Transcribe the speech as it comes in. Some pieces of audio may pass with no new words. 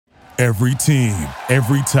Every team,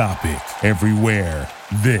 every topic, everywhere.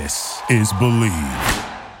 This is Believe.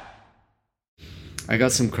 I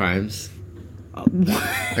got some crimes.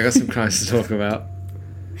 I got some crimes to talk about.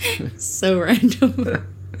 So random.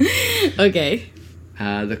 Okay.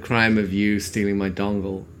 The crime of you stealing my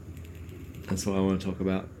dongle. That's what I want to talk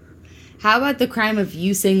about. How about the crime of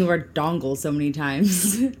you saying the word dongle so many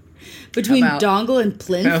times? Between dongle and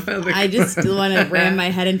plinth, I just want to ram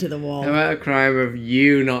my head into the wall. How about a crime of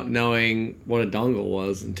you not knowing what a dongle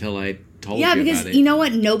was until I told you about it? Yeah, because you know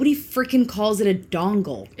what? Nobody freaking calls it a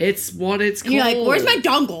dongle. It's what it's called. You're like, where's my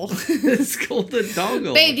dongle? It's called a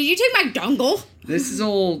dongle. Babe, did you take my dongle? This is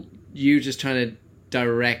all you just trying to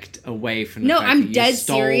direct away from the No, fact I'm that you dead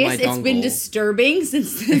stole serious. my It's dongle. been disturbing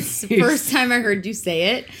since the first time I heard you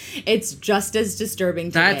say it. It's just as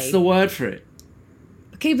disturbing today. That's the word for it.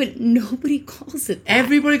 Okay, but nobody calls it that.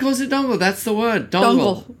 Everybody calls it dongle. That's the word.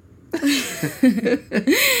 Dongle.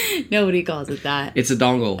 Nobody calls it that. It's a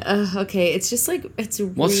dongle. Okay, it's just like, it's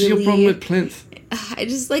What's really... your problem with plinth? I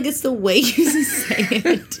just like, it's the way you say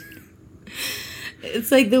it.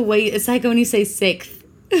 It's like the way, it's like when you say sixth.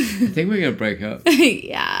 I think we're going to break up.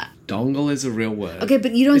 Yeah. Dongle is a real word. Okay,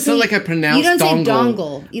 but you don't it's say... It's not like I pronounced You don't dongle. say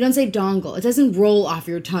dongle. You don't say dongle. It doesn't roll off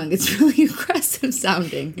your tongue. It's really aggressive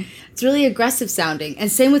sounding. It's really aggressive sounding. And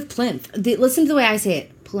same with plinth. Listen to the way I say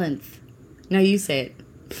it. Plinth. Now you say it.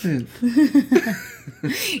 Plinth.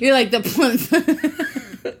 You're like the plinth.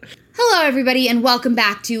 Hello, everybody, and welcome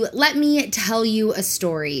back to Let Me Tell You a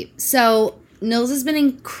Story. So, Nils has been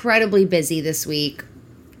incredibly busy this week.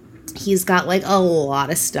 He's got, like, a lot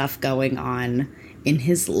of stuff going on in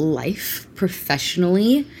his life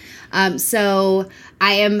professionally. So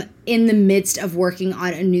I am in the midst of working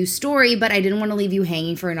on a new story, but I didn't want to leave you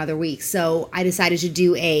hanging for another week. So I decided to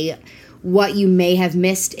do a what you may have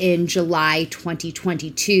missed in July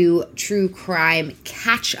 2022 true crime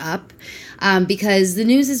catch up, because the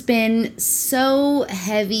news has been so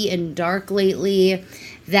heavy and dark lately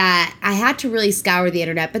that I had to really scour the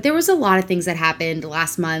internet. But there was a lot of things that happened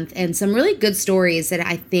last month and some really good stories that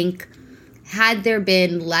I think, had there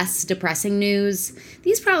been less depressing news,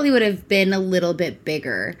 these probably would have been a little bit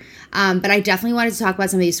bigger. But I definitely wanted to talk about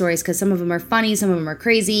some of these stories because some of them are funny, some of them are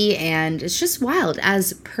crazy, and it's just wild,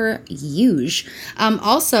 as per usual.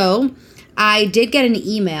 Also, I did get an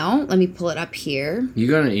email. Let me pull it up here. You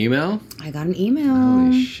got an email? I got an email.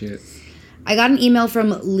 Holy shit. I got an email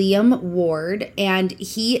from Liam Ward, and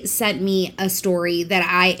he sent me a story that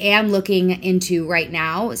I am looking into right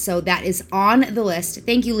now. So that is on the list.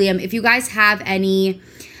 Thank you, Liam. If you guys have any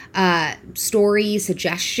story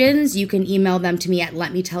suggestions, you can email them to me at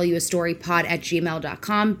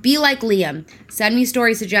letmetellyouastorypod@gmail.com. Be like Liam. Send me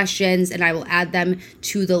story suggestions, and I will add them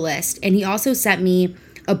to the list. And he also sent me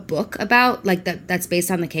a book about, like, that's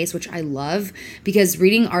based on the case, which I love, because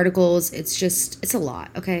reading articles, it's a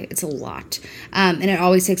lot, okay? It's a lot. And it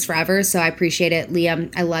always takes forever, so I appreciate it.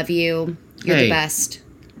 Liam, I love you. You're the best.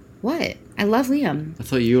 What? I love Liam. I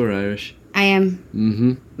thought you were Irish. I am.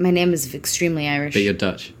 Mm-hmm. My name is extremely Irish. But you're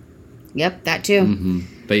Dutch. Yep, that too. Mm-hmm.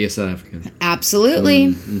 But you're South African. Absolutely.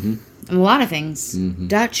 Mm-hmm. I'm a lot of things. Mm-hmm.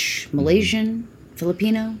 Dutch, Malaysian,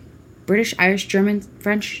 Filipino, British, Irish, German,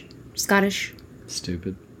 French, Scottish.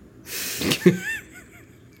 Stupid.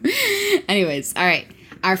 Anyways, all right.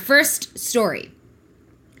 Our first story.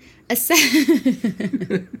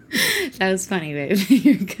 That was funny, babe.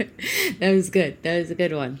 You're good. That was good. That was a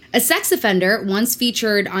good one. A sex offender, once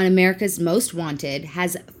featured on America's Most Wanted,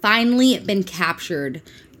 has finally been captured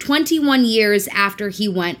 21 years after he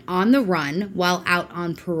went on the run while out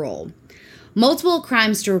on parole. Multiple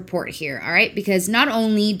crimes to report here, all right? Because not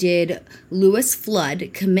only did Louis Flood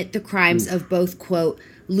commit the crimes of both, quote,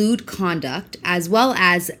 lewd conduct, as well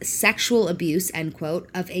as sexual abuse, end quote,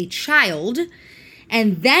 of a child,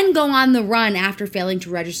 and then go on the run after failing to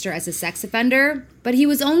register as a sex offender, but he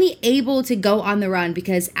was only able to go on the run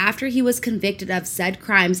because after he was convicted of said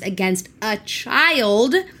crimes against a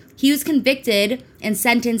child, he was convicted and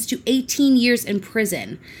sentenced to 18 years in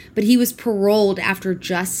prison, but he was paroled after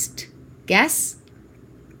just... Guess?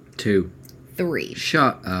 2. 3.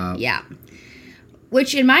 Shut up. Yeah.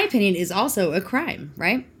 Which, in my opinion, is also a crime,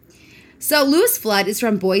 right? So, Louis Flood is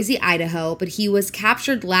from Boise, Idaho, but he was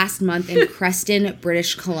captured last month in Creston,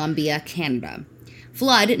 British Columbia, Canada.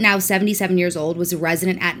 Flood, now 77 years old, was a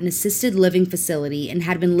resident at an assisted living facility and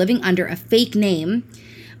had been living under a fake name,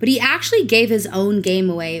 but he actually gave his own game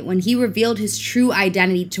away when he revealed his true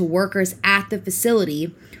identity to workers at the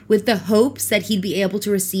facility with the hopes that he'd be able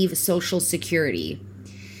to receive Social Security.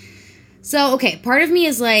 So, okay, part of me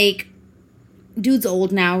is like, dude's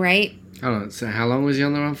old now, right? Hold on, so how long was he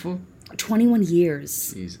on the run for? 21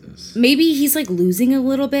 years. Jesus. Maybe he's like losing a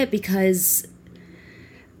little bit because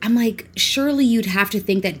I'm like, surely you'd have to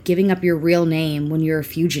think that giving up your real name when you're a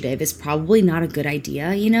fugitive is probably not a good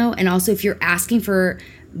idea, you know? And also, if you're asking for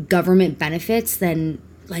government benefits, then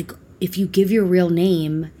like if you give your real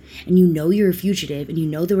name and you know you're a fugitive and you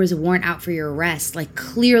know there was a warrant out for your arrest, like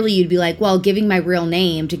clearly you'd be like, well, giving my real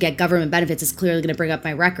name to get government benefits is clearly going to bring up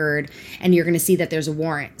my record and you're going to see that there's a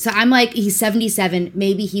warrant. So I'm like, he's 77.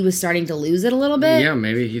 Maybe he was starting to lose it a little bit. Yeah,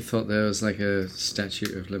 maybe he thought there was like a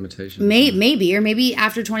statute of limitations. Maybe, or maybe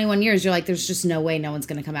after 21 years, you're like, there's just no way no one's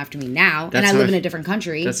going to come after me now. And I live in a different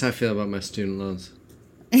country. That's how I feel about my student loans.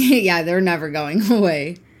 Yeah, they're never going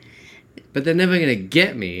away. But they're never going to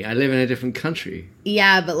get me. I live in a different country.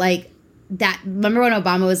 Yeah, but like that. Remember when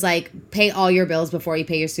Obama was like, pay all your bills before you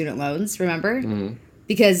pay your student loans? Remember? Mm-hmm.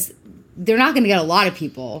 Because they're not going to get a lot of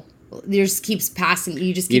people. You just keep passing.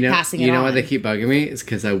 You just keep passing it on. You know why they keep bugging me? It's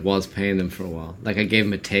because I was paying them for a while. Like I gave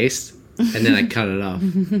them a taste, and then I cut it off.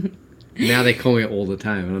 Now they call me all the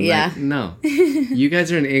time, and I'm like, no, you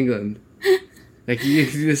guys are in England. Like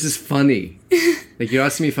this is funny. Like you're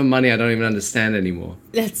asking me for money I don't even understand anymore.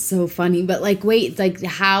 That's so funny. But like, wait, like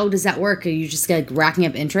how does that work? Are you just like racking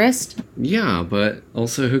up interest? Yeah, but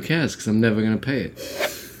also who cares? Because I'm never gonna pay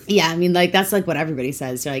it. Yeah, I mean, like that's like what everybody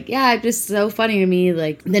says. They're like, yeah, it's just so funny to me.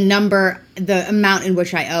 Like the amount in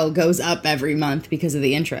which I owe goes up every month because of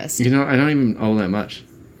the interest. You know, I don't even owe that much.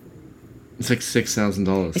 It's like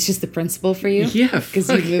 $6,000. It's just the principal for you? Yeah. Because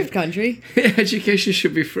you moved country? Education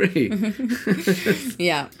should be free.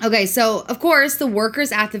 Yeah. Okay, so, of course, the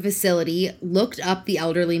workers at the facility looked up the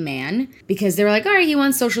elderly man because they were like, all right, he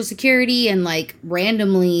wants Social Security, and, like,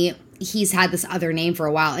 randomly, he's had this other name for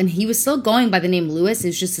a while, and he was still going by the name Lewis. It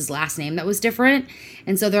was just his last name that was different.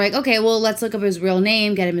 And so they're like, okay, well, let's look up his real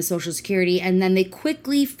name, get him his Social Security, and then they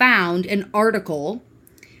quickly found an article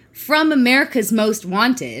from America's Most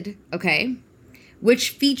Wanted, okay, which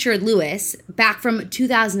featured Lewis back from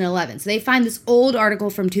 2011. So they find this old article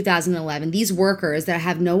from 2011, these workers that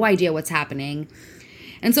have no idea what's happening.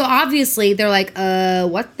 And so obviously they're like,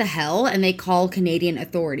 what the hell? And they call Canadian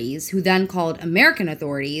authorities, who then called American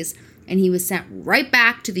authorities, and he was sent right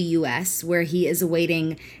back to the U.S., where he is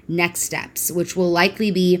awaiting next steps, which will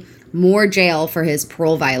likely be more jail for his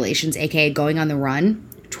parole violations, aka going on the run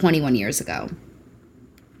 21 years ago.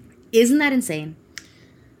 Isn't that insane?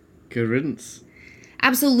 Good riddance.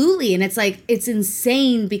 Absolutely. And it's like, it's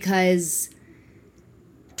insane because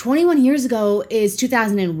 21 years ago is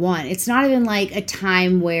 2001. It's not even like a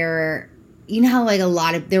time where, you know how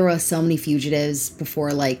like there were so many fugitives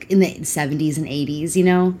before, like in the 70s and 80s, you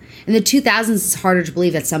know? In the 2000s, it's harder to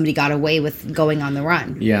believe that somebody got away with going on the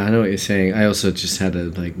run. Yeah, I know what you're saying. I also just had a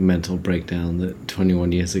like mental breakdown that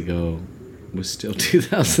 21 years ago was still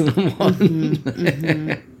 2001.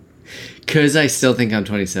 Mm-hmm. Because I still think I'm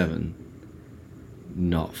 27,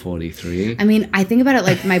 not 43. I mean, I think about it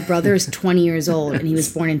like my brother is 20 years old and he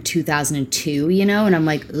was born in 2002, you know? And I'm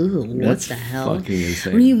like, ooh, what the hell? Fucking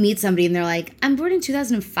insane. When you meet somebody and they're like, I'm born in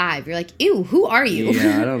 2005, you're like, ew, who are you?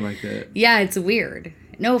 Yeah, I don't like that. Yeah, it's weird.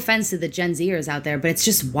 No offense to the Gen Zers out there, but it's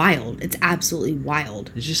just wild. It's absolutely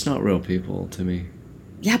wild. They're just not real people to me.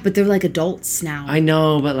 Yeah, but they're like adults now. I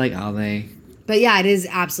know, but like, are they? But yeah, it is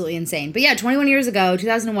absolutely insane. But yeah, 21 years ago,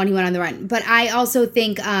 2001, he went on the run. But I also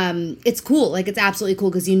think it's cool. Like, it's absolutely cool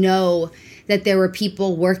because you know that there were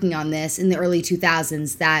people working on this in the early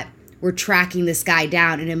 2000s that were tracking this guy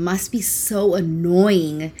down. And it must be so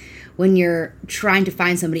annoying when you're trying to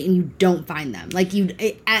find somebody and you don't find them. Like,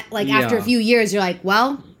 after a few years, you're like,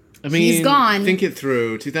 well, I mean, he's gone. Think it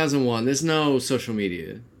through. 2001, there's no social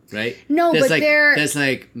media, right? No, there's but like, there's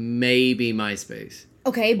like maybe MySpace.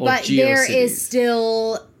 Okay, but there is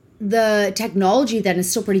still the technology that is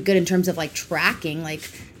still pretty good in terms of like tracking. Like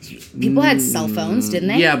people had cell phones, didn't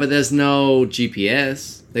they? Yeah, but there's no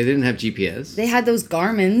GPS. They didn't have GPS. They had those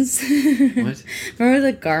Garmins. What?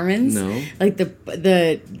 Remember the Garmins? No. Like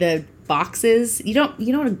the boxes. You know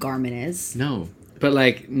what a Garmin is? No. But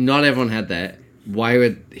like not everyone had that. Why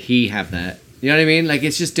would he have that? You know what I mean? Like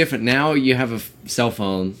it's just different. Now you have a cell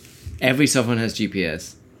phone. Every cell phone has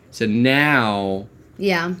GPS. So now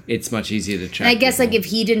yeah, it's much easier to track. And I guess people. like if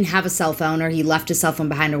he didn't have a cell phone or he left his cell phone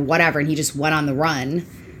behind or whatever and he just went on the run,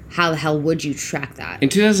 how the hell would you track that? In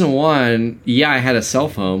 2001, yeah, I had a cell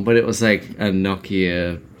phone, but it was like a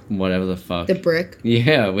Nokia, whatever the fuck. The brick?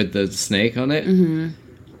 Yeah, with the snake on it. Mm-hmm.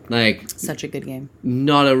 Like... Such a good game.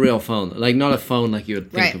 Not a real phone. Like, not a phone like you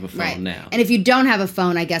would think of a phone now. And if you don't have a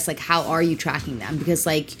phone, I guess, like, how are you tracking them? Because,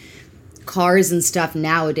 like... cars and stuff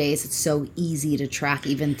nowadays, it's so easy to track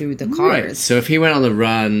even through the cars. Right. So if he went on the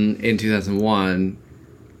run in 2001,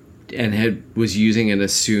 was using an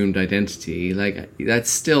assumed identity, like that's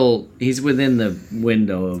still, he's within the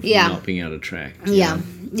window of not being able to track.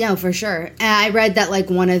 Yeah, for sure. And I read that like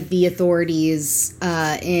one of the authorities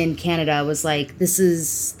in Canada was like, this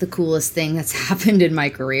is the coolest thing that's happened in my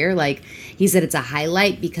career. Like he said it's a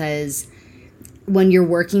highlight because when you're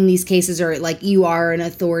working these cases, or like you are an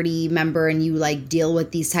authority member and you like deal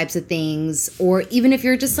with these types of things, or even if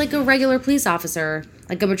you're just like a regular police officer,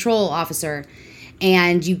 like a patrol officer,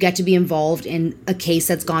 and you get to be involved in a case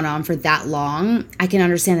that's gone on for that long, I can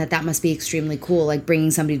understand that that must be extremely cool. Like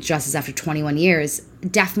bringing somebody to justice after 21 years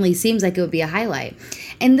definitely seems like it would be a highlight.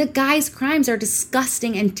 And the guy's crimes are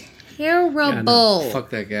disgusing and terrible. Yeah, no, fuck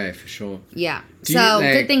that guy for sure. Yeah.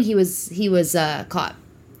 Good thing he was caught.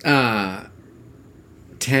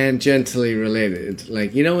 Tangentially related,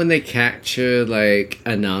 like, you know when they capture like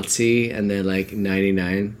a Nazi and they're like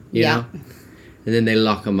 99, you know, and then they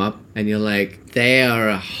lock them up and you're like, they are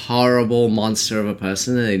a horrible monster of a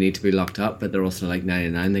person and they need to be locked up, but they're also like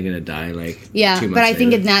 99, they're gonna die like 2 months but I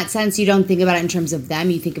think later. in that sense you don't think about it in terms of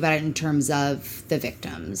them, you think about it in terms of the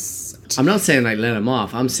victims. I'm not saying like let them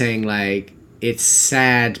off, I'm saying like it's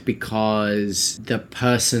sad because the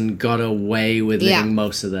person got away with living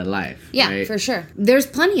most of their life. Yeah, right? For sure. There's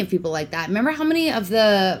plenty of people like that. Remember how many of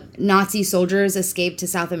the Nazi soldiers escaped to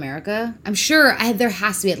South America? I'm sure there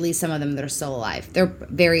has to be at least some of them that are still alive. They're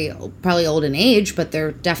probably old in age, but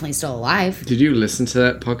they're definitely still alive. Did you listen to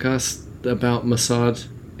that podcast about Mossad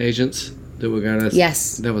agents that were going to...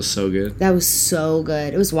 Yes. That was so good. That was so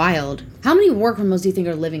good. It was wild. How many war criminals do you think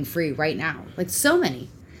are living free right now? Like, so many.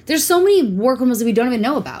 There's so many war criminals that we don't even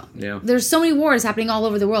know about. Yeah. There's so many wars happening all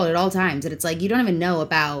over the world at all times. And it's like, you don't even know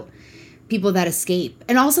about people that escape.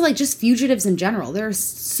 And also, like, just fugitives in general. There are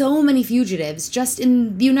so many fugitives just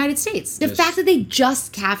in the United States. The fact that they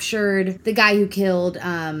just captured the guy who killed,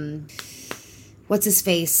 what's his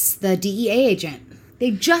face? The DEA agent. They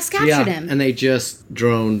just captured him. And they just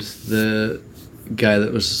droned the guy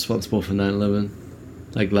that was responsible for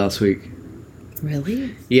 9/11, like, last week.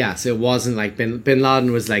 Really? Yeah, so it wasn't like Bin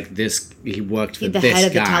Laden was like this, he worked for this guy. The head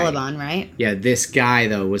of the Taliban, right? Yeah, this guy,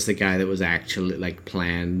 though, was the guy that was actually, like,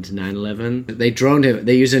 planned 9/11. They droned him.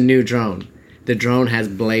 They used a new drone. The drone has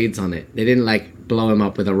blades on it. They didn't, like, blow him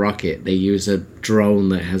up with a rocket. They used a drone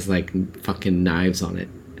that has, like, fucking knives on it.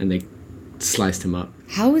 And they sliced him up.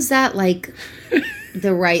 How is that, like...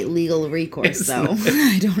 the right legal recourse, though?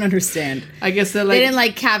 I don't understand. I guess they're like... They didn't,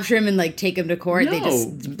 like, capture him and, like, take him to court. No. They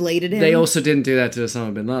just bladed him. They also didn't do that to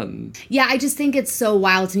Osama bin Laden. Yeah, I just think it's so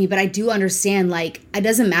wild to me, but I do understand, like, it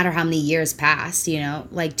doesn't matter how many years passed, you know?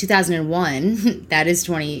 Like, 2001, that is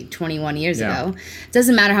 21 years ago. It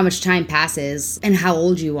doesn't matter how much time passes and how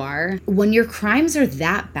old you are. When your crimes are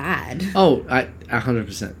that bad... Oh,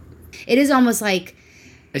 100%. It is almost like...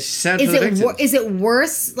 It's sad for the victims. Is it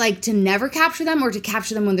worse, like, to never capture them or to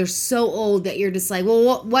capture them when they're so old that you're just like,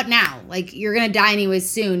 well, what now? Like, you're going to die anyways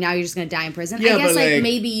soon. Now you're just going to die in prison? Yeah, I guess, like,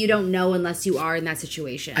 maybe you don't know unless you are in that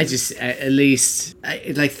situation. I just, at least,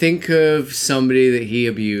 like, think of somebody that he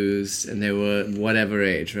abused and they were whatever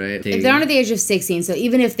age, right? If they're under the age of 16, so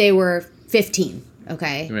even if they were 15,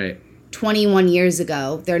 okay? Right. 21 years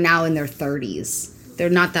ago, they're now in their 30s. They're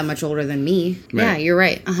not that much older than me. Right. Yeah, you're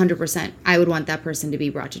right. 100%. I would want that person to be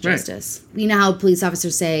brought to justice. Right. You know how police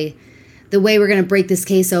officers say, the way we're going to break this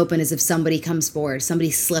case open is if somebody comes forward, somebody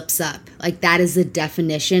slips up. Like, that is the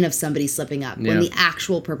definition of somebody slipping up, when the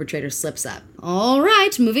actual perpetrator slips up. All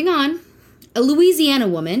right, moving on. A Louisiana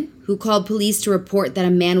woman who called police to report that a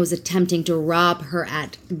man was attempting to rob her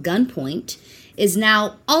at gunpoint is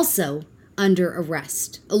now also under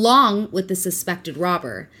arrest, along with the suspected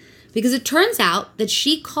robber. Because it turns out that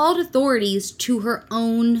she called authorities to her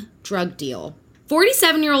own drug deal.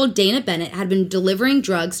 47-year-old Dana Bennett had been delivering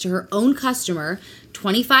drugs to her own customer,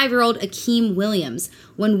 25-year-old Akeem Williams,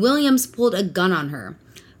 when Williams pulled a gun on her.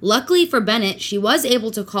 Luckily for Bennett, she was able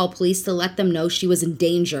to call police to let them know she was in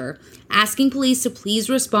danger, asking police to please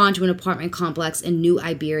respond to an apartment complex in New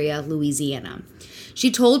Iberia, Louisiana. She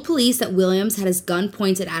told police that Williams had his gun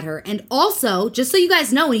pointed at her. And also, just so you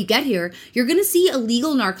guys know, when you get here, you're going to see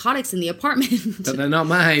illegal narcotics in the apartment. But they're not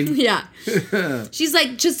mine. Yeah. She's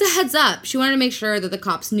like, just a heads up. She wanted to make sure that the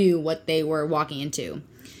cops knew what they were walking into.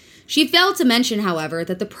 She failed to mention, however,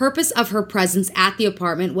 that the purpose of her presence at the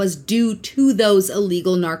apartment was due to those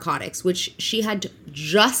illegal narcotics, which she had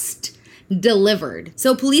just delivered.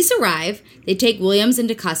 So police arrive, they take Williams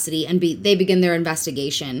into custody, and they begin their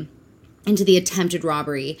investigation into the attempted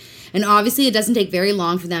robbery. And obviously it doesn't take very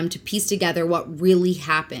long for them to piece together what really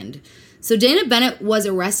happened. So Dana Bennett was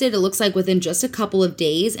arrested, it looks like, within just a couple of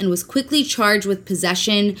days, and was quickly charged with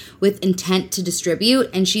possession with intent to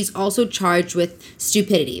distribute, and she's also charged with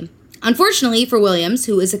stupidity. Unfortunately for Williams,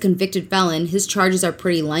 who is a convicted felon, his charges are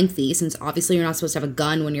pretty lengthy since obviously you're not supposed to have a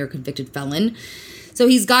gun when you're a convicted felon. So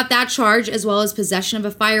he's got that charge as well as possession of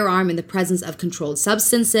a firearm in the presence of controlled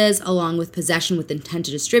substances, along with possession with intent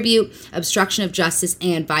to distribute, obstruction of justice,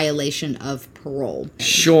 and violation of parole.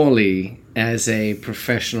 Surely, as a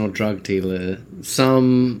professional drug dealer,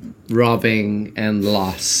 some robbing and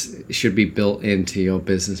loss should be built into your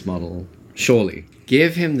business model. Surely.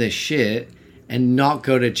 Give him the shit and not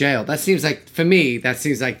go to jail. That seems like, for me, that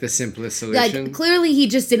seems like the simplest solution. Like, clearly he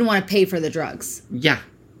just didn't want to pay for the drugs. Yeah.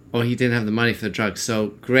 Or he didn't have the money for the drugs. So,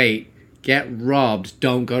 great. Get robbed.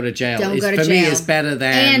 Don't go to jail. Don't go to jail. For me, jail. it's better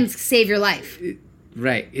than... And save your life.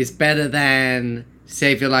 Right. It's better than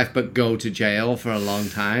save your life but go to jail for a long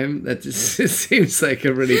time. That just it seems like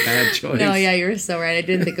a really bad choice. No, yeah, you're so right. I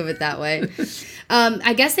didn't think of it that way.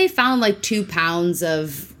 I guess they found like 2 pounds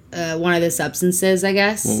of one of the substances, I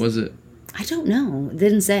guess. What was it? I don't know. It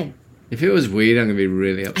didn't say. If it was weed, I'm going to be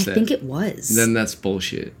really upset. I think it was. Then that's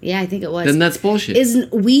bullshit. Yeah, I think it was. Then that's bullshit.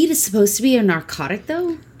 Isn't weed supposed to be a narcotic,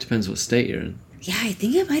 though? Depends what state you're in. Yeah, I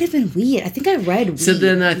think it might have been weed. I think I read weed. So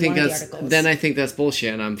then I think that's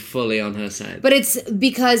bullshit, and I'm fully on her side. But it's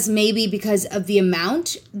because of the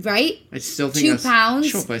amount, right? I still think 2 pounds.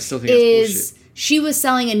 Sure, but I still think that's bullshit. She was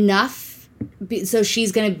selling enough, so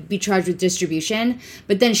she's going to be charged with distribution.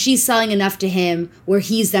 But then she's selling enough to him where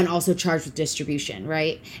he's then also charged with distribution,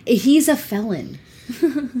 right? He's a felon.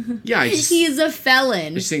 Yeah, he's a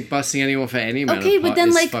felon. I just think busting anyone for any amount of pot then,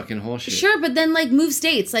 is like, fucking horseshit. Sure, but then like move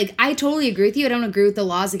states. Like I totally agree with you. I don't agree with the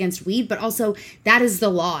laws against weed, but also that is the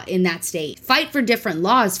law in that state. Fight for different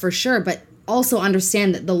laws for sure, but also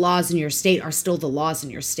understand that the laws in your state are still the laws in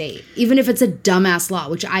your state. Even if it's a dumbass law,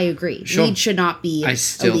 which I agree. Sure. Weed should not be I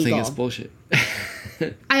still illegal. think it's bullshit.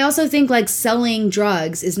 I also think like selling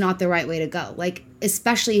drugs is not the right way to go. Like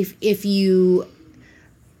especially if you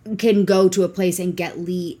can go to a place and get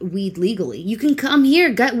weed legally. You can come here,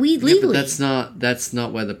 get weed legally. But that's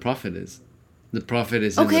not where the profit is. The profit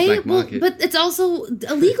is in the black market. But it's also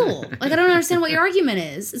illegal. Like I don't understand what your argument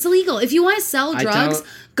is. It's illegal. If you want to sell drugs,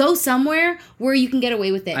 go somewhere where you can get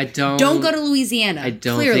away with it. Don't go to Louisiana. I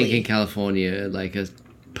don't think in California like a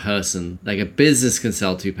person, like a business can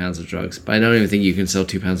sell 2 pounds of drugs, but I don't even think you can sell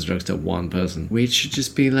 2 pounds of drugs to one person. Weed should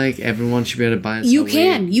just be like everyone should be able to buy and sell You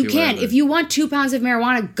can. whatever. If you want 2 pounds of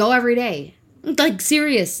marijuana, go every day. Like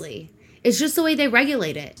seriously. It's just the way they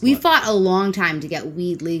regulate it. We fought a long time to get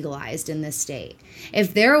weed legalized in this state.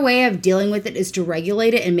 If their way of dealing with it is to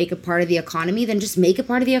regulate it and make it part of the economy, then just make it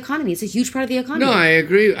part of the economy. It's a huge part of the economy. No, I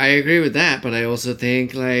agree. I agree with that, but I also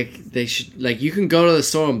think like they should, like you can go to the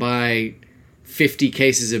store and buy 50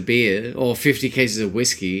 cases of beer or 50 cases of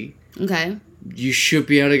whiskey. Okay. You should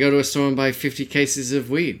be able to go to a store and buy 50 cases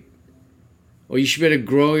of weed. Or you should be able to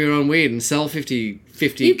grow your own weed and sell 50.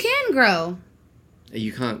 You can grow.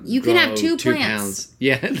 You can't. You can have 2 2 plants. Pounds.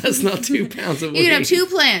 Yeah, that's not 2 pounds of weed. You can have 2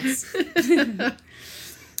 plants.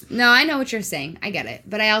 No, I know what you're saying. I get it.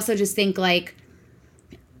 But I also just think, like,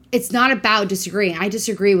 it's not about disagreeing. I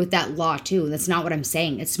disagree with that law, too. That's not what I'm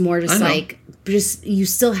saying. It's more just, like, you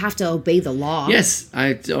still have to obey the law. Yes,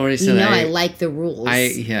 I already said that. I like the rules.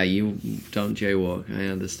 Yeah, you don't jaywalk. I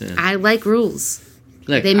understand. I like rules.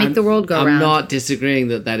 Look, they make the world go round. I'm not disagreeing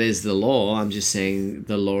that is the law. I'm just saying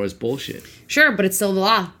the law is bullshit. Sure, but it's still the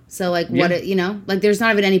law. So, like, there's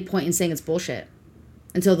not even any point in saying it's bullshit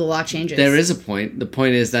until the law changes. There is a point. The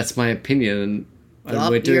point is that's my opinion, and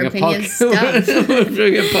we're doing a podcast. We're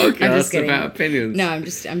doing a podcast about opinions. No,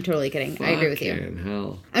 I'm totally kidding. I agree with you.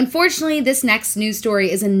 Hell. Unfortunately, this next news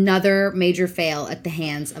story is another major fail at the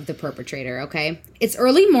hands of the perpetrator, okay? It's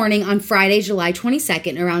early morning on Friday, July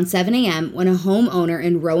 22nd, around 7 a.m., when a homeowner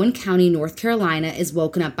in Rowan County, North Carolina, is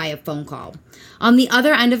woken up by a phone call. On the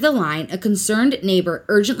other end of the line, a concerned neighbor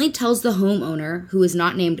urgently tells the homeowner, who is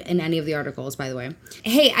not named in any of the articles, by the way,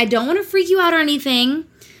 "Hey, I don't want to freak you out or anything,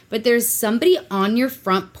 but there's somebody on your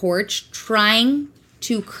front porch trying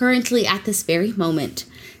to currently, at this very moment,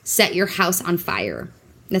 set your house on fire."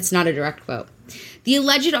 That's not a direct quote. The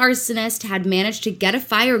alleged arsonist had managed to get a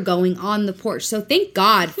fire going on the porch. So thank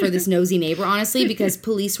God for this nosy neighbor, honestly, because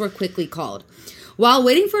police were quickly called. While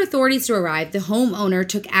waiting for authorities to arrive, the homeowner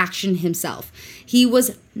took action himself. He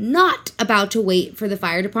was not about to wait for the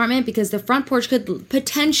fire department because the front porch could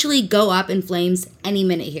potentially go up in flames any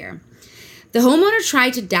minute here. The homeowner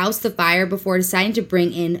tried to douse the fire before deciding to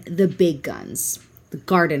bring in the big guns, the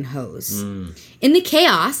garden hose. In the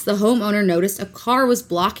chaos, the homeowner noticed a car was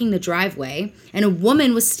blocking the driveway and a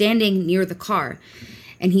woman was standing near the car.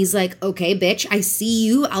 And he's like, "Okay, bitch, I see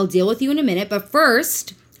you. I'll deal with you in a minute. But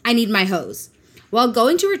first, I need my hose." While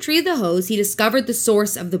going to retrieve the hose, he discovered the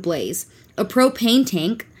source of the blaze, a propane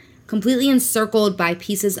tank completely encircled by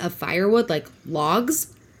pieces of firewood, like logs,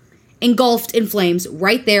 engulfed in flames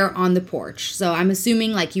right there on the porch. So I'm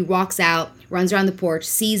assuming like he walks out, runs around the porch,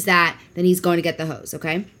 sees that, then he's going to get the hose,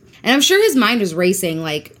 okay? And I'm sure his mind was racing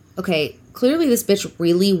like, okay, clearly this bitch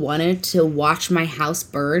really wanted to watch my house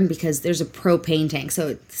burn because there's a propane tank. So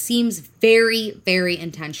it seems very, very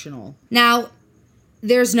intentional. Now,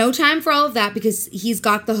 there's no time for all of that because he's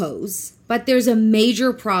got the hose. But there's a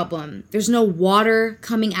major problem. There's no water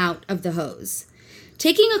coming out of the hose.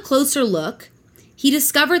 Taking a closer look, he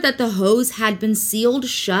discovered that the hose had been sealed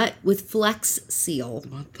shut with Flex Seal.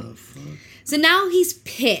 What the fuck? So now he's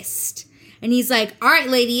pissed. And he's like, all right,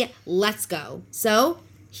 lady, let's go. So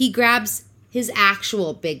he grabs his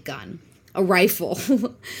actual big gun, a rifle.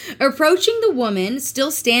 Approaching the woman,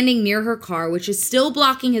 still standing near her car, which is still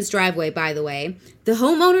blocking his driveway, by the way, the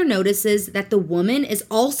homeowner notices that the woman is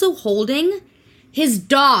also holding his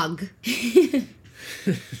dog.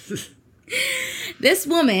 This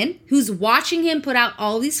woman, who's watching him put out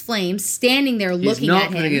all these flames, standing there looking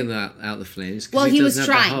at him. He's not putting out the flames. Well, he was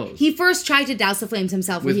trying. He first tried to douse the flames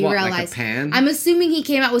himself when he realized. Like a pan? I'm assuming he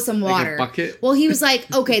came out with some water. Like a bucket? Well, he was like,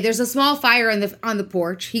 okay, there's a small fire on the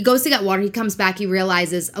porch. He goes to get water. He comes back. He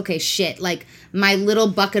realizes, okay, shit, like my little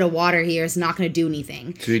bucket of water here is not going to do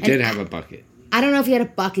anything. So he did have a bucket. I don't know if he had a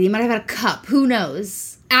bucket. He might have had a cup. Who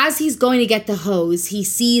knows? As he's going to get the hose, he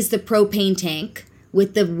sees the propane tank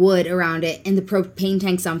with the wood around it, and the propane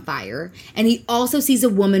tank's on fire. And he also sees a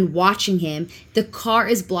woman watching him. The car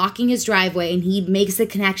is blocking his driveway, and he makes the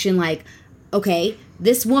connection like, okay,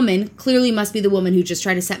 this woman clearly must be the woman who just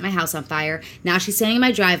tried to set my house on fire. Now she's standing in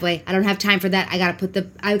my driveway. I don't have time for that. I gotta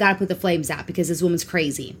put the flames out because this woman's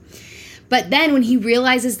crazy. But then when he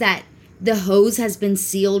realizes that the hose has been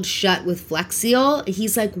sealed shut with Flex Seal,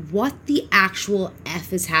 he's like, what the actual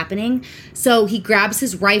F is happening? So he grabs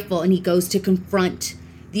his rifle and he goes to confront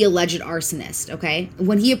the alleged arsonist, okay?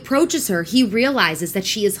 When he approaches her, he realizes that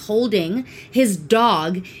she is holding his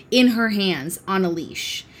dog in her hands on a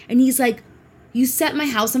leash. And he's like, you set my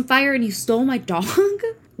house on fire and you stole my dog?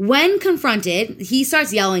 When confronted, he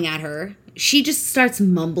starts yelling at her. She just starts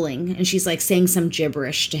mumbling and she's like saying some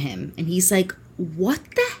gibberish to him. And he's like, what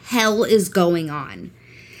the hell is going on?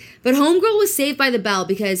 But homegirl was saved by the bell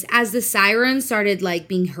because as the sirens started like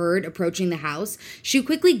being heard approaching the house, she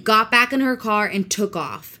quickly got back in her car and took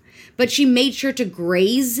off. But she made sure to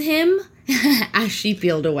graze him as she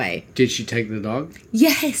peeled away. Did she take the dog?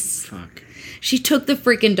 Yes. Fuck. She took the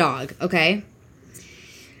freaking dog, okay?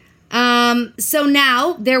 So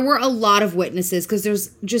now there were a lot of witnesses because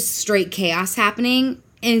there's just straight chaos happening,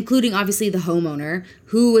 including obviously the homeowner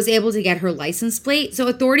who was able to get her license plate. So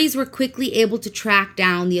authorities were quickly able to track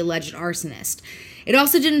down the alleged arsonist. It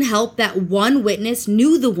also didn't help that one witness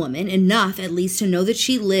knew the woman enough at least to know that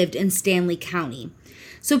she lived in Stanley County.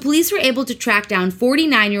 So police were able to track down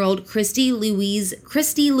 49-year-old Christy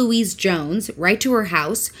Louise Jones right to her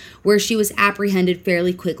house, where she was apprehended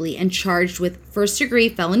fairly quickly and charged with first-degree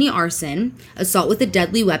felony arson, assault with a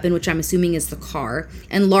deadly weapon, which I'm assuming is the car,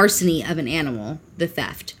 and larceny of an animal, the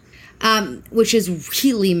theft, which is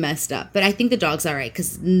really messed up. But I think the dog's all right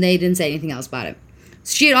because they didn't say anything else about it.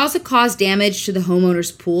 She had also caused damage to the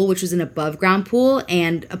homeowner's pool, which was an above-ground pool,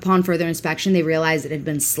 and upon further inspection, they realized it had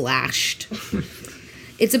been slashed.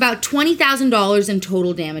 It's about $20,000 in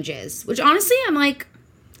total damages, which honestly, I'm like,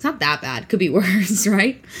 it's not that bad. Could be worse,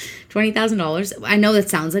 right? $20,000. I know that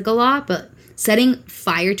sounds like a lot, but setting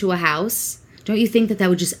fire to a house, don't you think that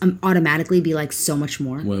would just automatically be like so much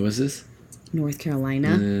more? Where was this? North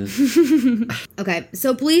Carolina. Okay,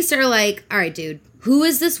 so police are like, all right, dude, who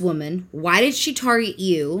is this woman? Why did she target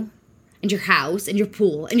you and your house and your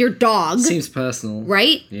pool and your dog? Seems personal.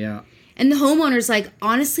 Right? Yeah. And the homeowner's like,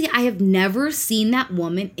 honestly, I have never seen that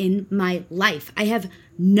woman in my life. I have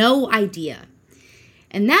no idea.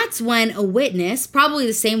 And that's when a witness, probably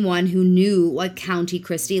the same one who knew what county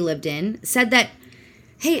Christy lived in, said that,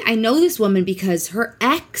 hey, I know this woman because her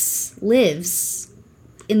ex lives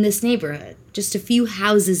in this neighborhood, just a few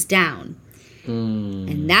houses down.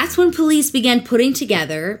 And that's when police began putting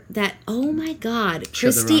together that, oh my God,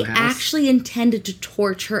 Christy actually intended to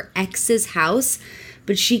torch her ex's house,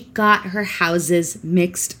 but she got her houses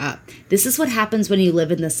mixed up. This is what happens when you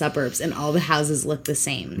live in the suburbs and all the houses look the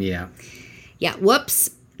same. Yeah. Yeah,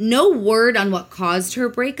 whoops. No word on what caused her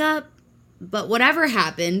breakup, but whatever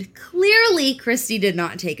happened, clearly Christy did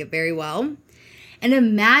not take it very well. And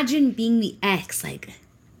imagine being the ex, like,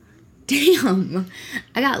 damn,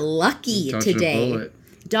 I got lucky today.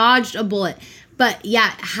 Dodged a bullet. But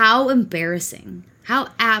yeah, how embarrassing. How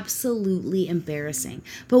absolutely embarrassing.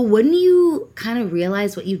 But wouldn't you kind of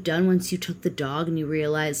realize what you've done once you took the dog and you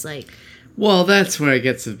realize, like... Well, that's where it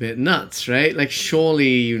gets a bit nuts, right? Like,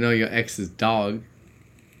 surely you know your ex's dog.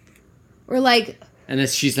 Or like... And then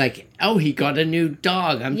she's like, oh, he got a new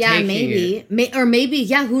dog. I'm taking it. Or maybe,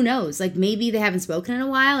 yeah, who knows? Like, maybe they haven't spoken in a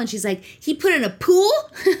while, and she's like, he put in a pool?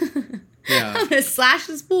 Yeah. I'm going to slash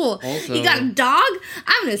this pool. Also, he got a dog?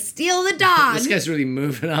 I'm going to steal the dog. This guy's really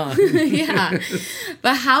moving on. Yeah.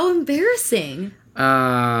 But how embarrassing.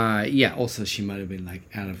 Yeah, also she might have been, like,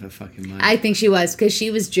 out of her fucking mind. I think she was, because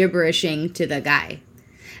she was gibberishing to the guy.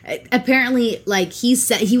 Apparently, like, he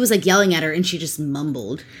was, like, yelling at her, and she just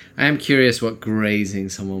mumbled. I am curious what grazing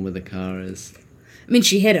someone with a car is. I mean,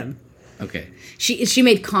 she hit him. Okay. She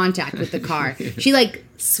made contact with the car. She, like,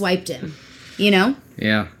 swiped him, you know?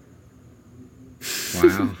 Yeah.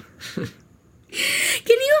 Wow. Can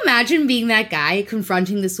you imagine being that guy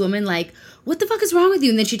confronting this woman, like, what the fuck is wrong with you?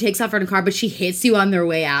 And then she takes off her car, but she hits you on their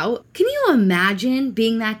way out. Can you imagine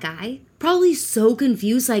being that guy? Probably so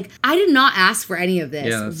confused. Like, I did not ask for any of this.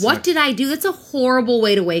 Yeah, what did I do? That's a horrible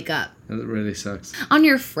way to wake up. That really sucks. On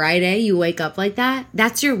your Friday, you wake up like that?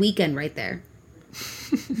 That's your weekend right there.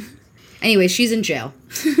 Anyway, she's in jail.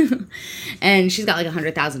 And she's got like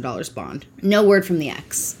 $100,000 bond. No word from the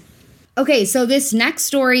ex. Okay, so this next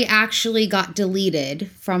story actually got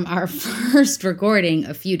deleted from our first recording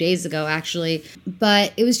a few days ago, actually.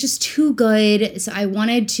 But it was just too good, so I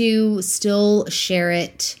wanted to still share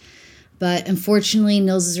it. But unfortunately,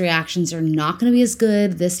 Nils' reactions are not going to be as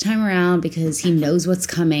good this time around because he knows what's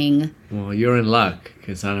coming. Well, you're in luck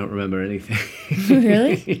because I don't remember anything.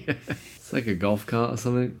 Really? Yeah. It's like a golf cart or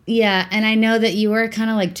something. Yeah, and I know that you were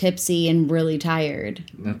kind of like tipsy and really tired.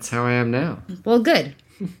 That's how I am now. Well, good.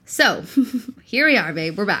 So, here we are,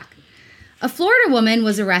 babe. We're back. A Florida woman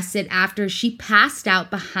was arrested after she passed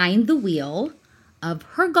out behind the wheel of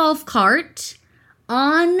her golf cart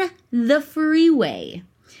on the freeway.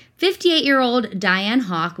 58-year-old Diane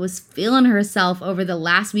Hawk was feeling herself over the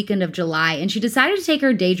last weekend of July, and she decided to take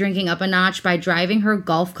her day drinking up a notch by driving her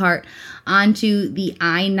golf cart onto the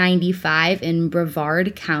I-95 in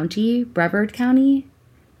Brevard County.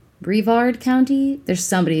 There's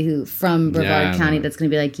somebody from Brevard County that's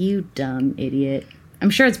going to be like, you dumb idiot.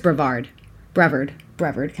 I'm sure it's Brevard County.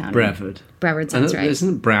 Brevard sounds right.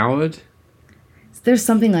 Isn't it Broward? There's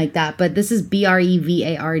something like that, but this is Brevard.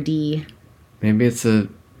 Maybe it's a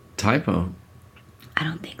typo. I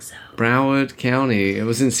don't think so. Broward County. It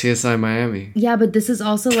was in CSI Miami. Yeah, but this is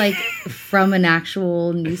also like from an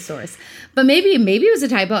actual news source. But maybe it was a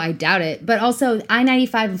typo. I doubt it. But also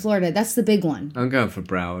I-95 in Florida, that's the big one. I'm going for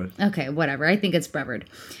Broward. Okay, whatever. I think it's Brevard.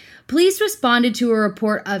 Police responded to a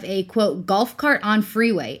report of a, quote, golf cart on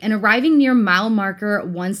freeway, and arriving near mile marker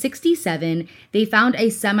 167, they found a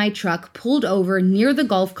semi-truck pulled over near the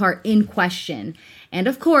golf cart in question. And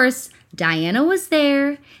of course, Diana was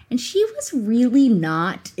there, and she was really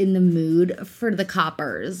not in the mood for the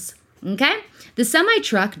coppers. Okay? The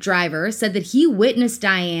semi-truck driver said that he witnessed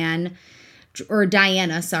Diana,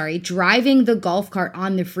 driving the golf cart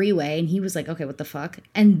on the freeway, and he was like, okay, what the fuck?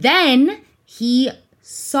 And then he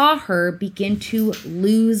saw her begin to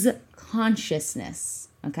lose consciousness.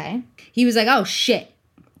 Okay? He was like, oh, shit.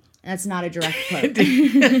 That's not a direct quote.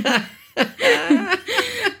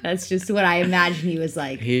 That's just what I imagine he was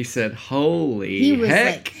like. He said, holy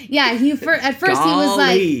heck. Like, yeah, at first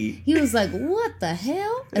Golly. he was like, what the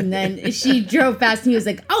hell? And then she drove past and he was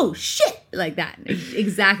like, oh shit, like that.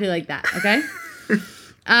 Exactly like that, okay?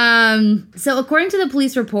 So according to the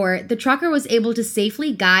police report, the trucker was able to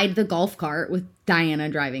safely guide the golf cart with Diana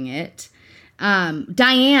driving it.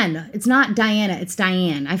 Diane, it's not Diana, it's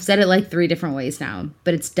Diane. I've said it like 3 different ways now,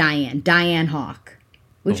 but it's Diane Hawk.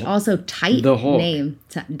 Which also tight name,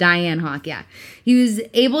 Diane Hawk, yeah. He was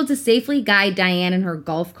able to safely guide Diane in her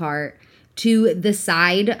golf cart to the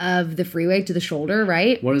side of the freeway, to the shoulder,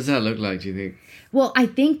 right? What does that look like, do you think? Well, I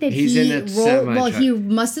think that he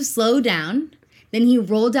must have slowed down. Then he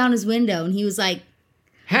rolled down his window and he was like,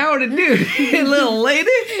 howdy do, little lady.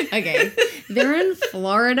 Okay, they're in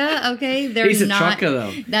Florida, okay? He's a trucker, though.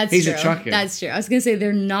 He's a trucker. That's true. I was going to say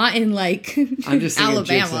they're not in, like, I'm just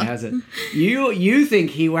Alabama. Has it. You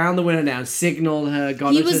think he wound the window down, signaled her,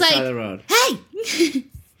 got her to the side of the road. Hey!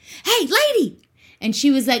 Hey, lady! And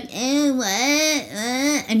she was like, what?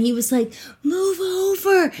 And he was like, move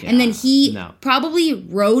over. Yeah, and then he probably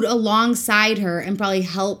rode alongside her and probably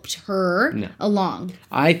helped her along.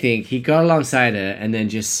 I think he got alongside her and then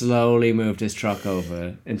just slowly moved his truck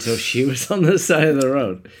over until she was on the side of the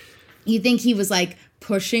road. You think he was like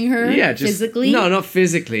pushing her physically? No, not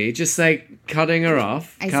physically. Just like cutting her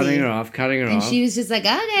off. I cutting see. her off. And she was just like,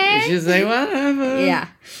 okay. She's like, whatever. Yeah.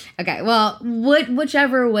 Okay. Well,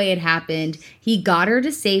 whichever way it happened, he got her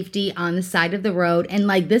to safety on the side of the road. And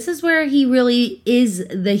like, this is where he really is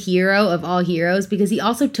the hero of all heroes, because he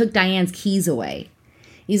also took Diane's keys away.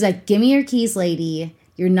 He's like, give me your keys, lady.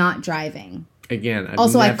 You're not driving. Again, I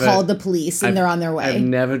called the police and they're on their way. I've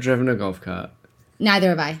never driven a golf cart. Neither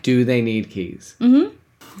have I. Do they need keys? Mm-hmm.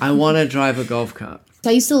 I want to drive a golf cart.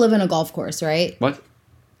 So I used to live in a golf course, right? What?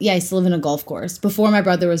 Yeah, I used to live in a golf course before my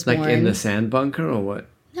brother was born. Like in the sand bunker or what?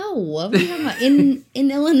 No, what are you talking about? In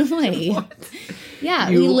Illinois. What? Yeah,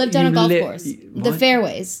 we lived on a golf course. The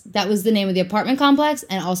Fairways. That was the name of the apartment complex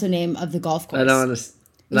and also name of the golf course. I don't understand.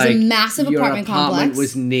 It was a massive apartment complex. Your apartment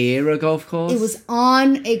was near a golf course? It was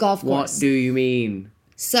on a golf course. What do you mean?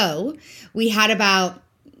 So, we had about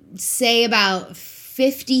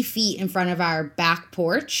 50 feet in front of our back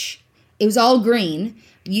porch. It was all green.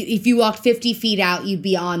 If you walked 50 feet out, you'd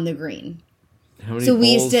be on the green. How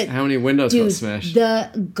many windows got smashed?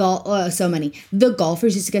 So many. The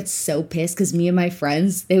golfers used to get so pissed because me and my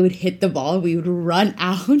friends, they would hit the ball. We would run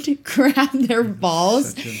out, grab their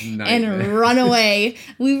balls, and run away.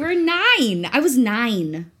 We were 9. I was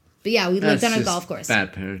 9. But yeah, we lived on a golf course.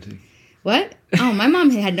 Bad parenting. What? Oh, my mom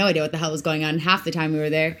had no idea what the hell was going on half the time we were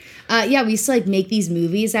there. Yeah, we used to like make these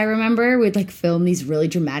movies. I remember we'd like film these really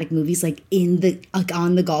dramatic movies like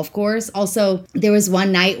on the golf course. Also, there was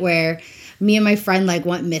one night where me and my friend like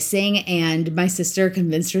went missing, and my sister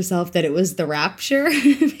convinced herself that it was the Rapture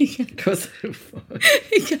because it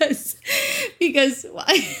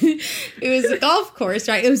was a golf course,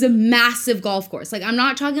 right? It was a massive golf course. Like, I'm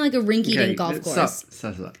not talking like a rinky-dink golf course.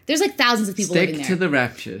 Stop. There's like thousands of people living there. Stick to the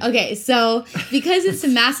Rapture. Okay, so because it's a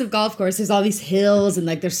massive golf course, there's all these hills and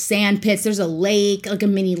like there's sand pits. There's a lake, like a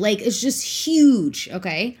mini lake. It's just huge.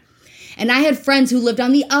 Okay, and I had friends who lived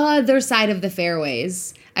on the other side of the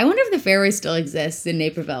fairways. I wonder if the fairway still exists in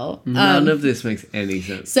Naperville. None of this makes any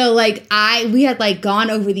sense. So, like, we had, like, gone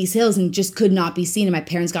over these hills and just could not be seen, and my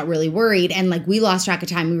parents got really worried, and, like, we lost track of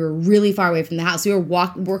time. We were really far away from the house. We were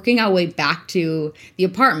working our way back to the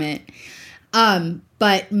apartment.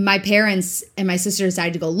 But my parents and my sister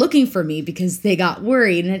decided to go looking for me because they got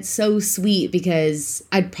worried, and it's so sweet because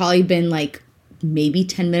I'd probably been, like, maybe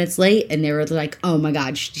 10 minutes late, and they were like, oh my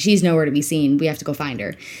God, she's nowhere to be seen. We have to go find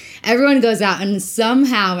her. Everyone goes out, and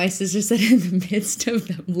somehow my sister said in the midst of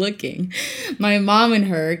them looking, my mom and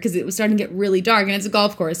her, because it was starting to get really dark, and it's a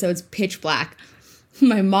golf course, so it's pitch black.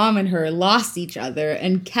 My mom and her lost each other,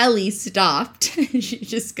 and Kelly stopped. And she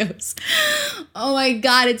just goes, oh my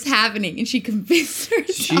God, it's happening. And she convinced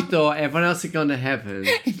herself. She thought everyone else had gone to heaven,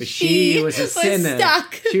 but she was a sinner.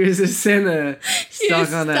 Stuck. She was a sinner.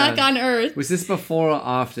 Stuck on earth. Was this before or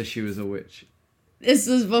after she was a witch? This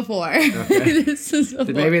was before. Okay. This was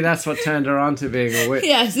before. Maybe that's what turned her on to being a witch.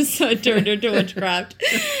 Yes, this is what turned her to witchcraft.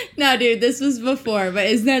 No, dude, this was before, but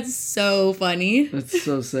isn't that so funny? That's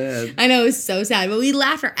so sad. I know, it was so sad, but we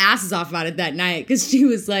laughed our asses off about it that night because she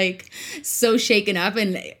was like so shaken up,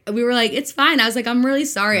 and we were like, it's fine. I was like, I'm really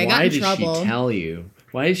sorry. I got in trouble. Why did she tell you?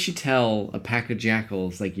 Why did she tell a pack of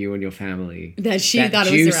jackals like you and your family that she thought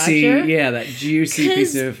it was the Rapture? Yeah, that juicy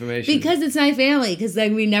piece of information. Because it's my family. Because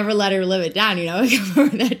like we never let her live it down. You know,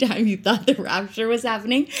 remember that time you thought the Rapture was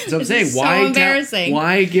happening? So I'm saying, why so embarrassing?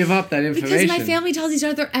 Why give up that information? Because my family tells each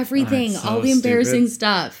other everything, so all the embarrassing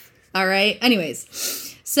stuff. All right.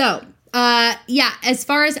 Anyways, so. Yeah, as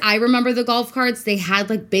far as I remember the golf carts, they had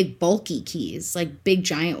like big bulky keys, like big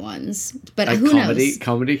giant ones. But like who knows?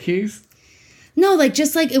 Comedy keys? No, like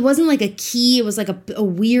just like it wasn't like a key. It was like a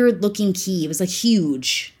weird looking key. It was like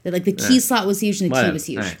huge. Like the key slot was huge and the key was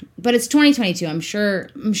huge. Right. But it's 2022. I'm sure.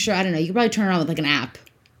 I don't know. You could probably turn it on with like an app.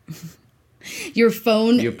 Your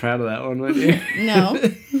phone. You're proud of that one, weren't you? No.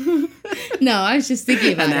 No, I was just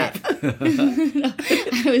thinking about it. No,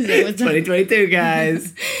 it was 2022,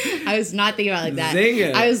 guys. I was not thinking about it like that.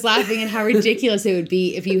 Zinger. I was laughing at how ridiculous it would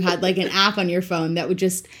be if you had like an app on your phone that would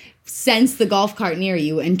just sense the golf cart near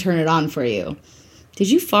you and turn it on for you. Did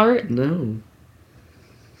you fart? No.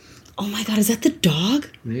 Oh my God, is that the dog?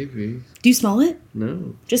 Maybe. Do you smell it?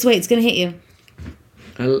 No. Just wait, it's going to hit you.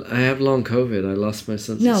 I have long COVID. I lost my sense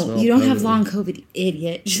of smell. No, you don't have long COVID, you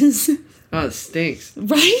idiot. Just... Oh, it stinks.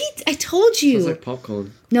 Right? I told you. It smells like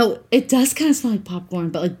popcorn. No, it does kind of smell like popcorn,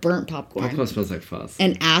 but like burnt popcorn. Popcorn smells like fuzz.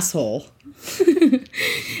 An asshole.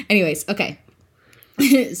 Anyways, okay.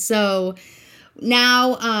 So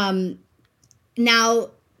now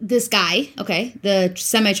this guy, okay, the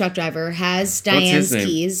semi-truck driver has Diane's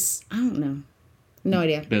keys. I don't know. No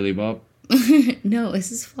idea. Billy Bob. No,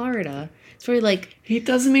 this is Florida. It's probably like... He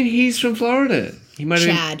doesn't mean he's from Florida. He might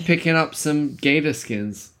have been picking up some gator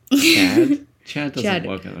skins. Chad? Chad doesn't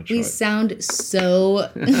work on a truck. We sound so...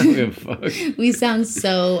 we sound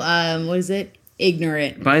so, what is it?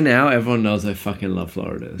 Ignorant. By now, everyone knows I fucking love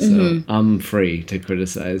Florida, so I'm free to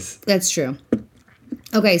criticize. That's true.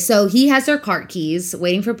 Okay, so he has their cart keys,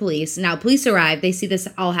 waiting for police. Now, police arrive. They see this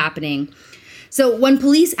all happening. So when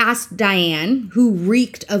police asked Diane, who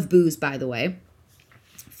reeked of booze, by the way,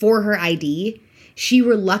 for her ID, she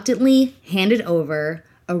reluctantly handed over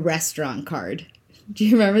a restaurant card. Do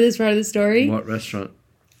you remember this part of the story? What restaurant?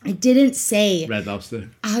 I didn't say. Red Lobster.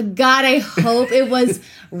 Oh, God, I hope it was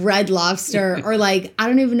Red Lobster or like, I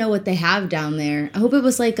don't even know what they have down there. I hope it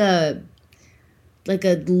was like a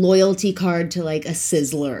loyalty card to like a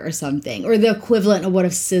Sizzler or something, or the equivalent of what a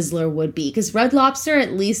Sizzler would be. Because Red Lobster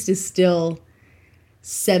at least is still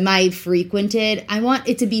semi-frequented. I want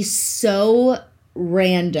it to be so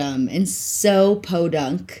random and so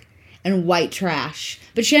podunk and white trash.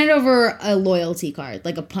 But she handed over a loyalty card,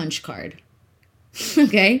 like a punch card.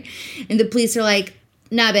 Okay? And the police are like,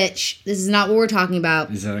 nah, bitch, this is not what we're talking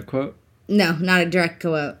about. Is that a quote? No, not a direct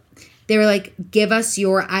quote. They were like, give us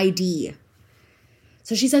your ID.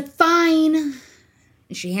 So she said, fine. And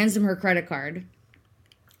she hands them her credit card.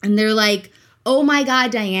 And they're like, oh my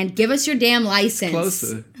God, Diane, give us your damn license.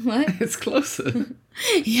 Closer. What? It's closer.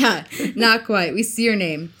 Yeah, not quite. We see her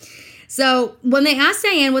name. So when they asked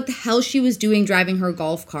Diane what the hell she was doing driving her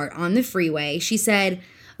golf cart on the freeway, she said,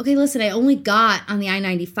 okay, listen, I only got on the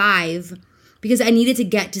I-95 because I needed to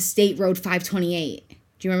get to State Road 528. Do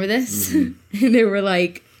you remember this? Mm-hmm. And they were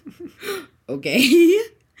like, okay.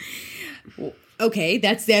 Okay,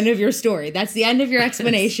 that's the end of your story. That's the end of your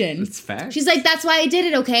explanation. It's fact. She's like, that's why I did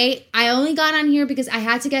it, okay? I only got on here because I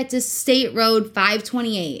had to get to State Road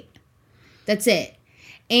 528. That's it.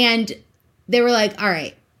 And they were like, all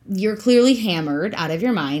right, you're clearly hammered out of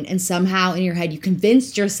your mind, and somehow in your head you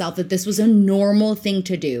convinced yourself that this was a normal thing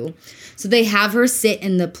to do. So they have her sit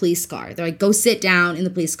in the police car. They're like, go sit down in the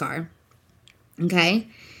police car. Okay?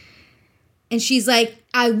 And she's like,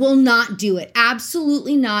 I will not do it.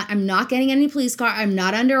 Absolutely not. I'm not getting any police car. I'm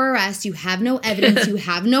not under arrest. You have no evidence. You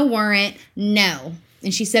have no warrant. No.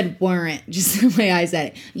 And she said warrant, just the way I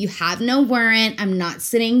said it. You have no warrant. I'm not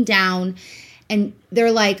sitting down. And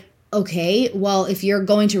they're like, okay, well, if you're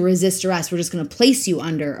going to resist arrest, we're just going to place you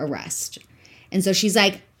under arrest. And so she's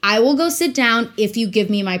like, I will go sit down if you give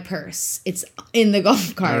me my purse. It's in the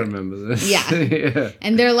golf cart. I remember this. Yeah. Yeah.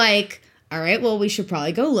 And they're like, all right, well, we should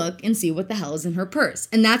probably go look and see what the hell is in her purse.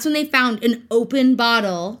 And that's when they found an open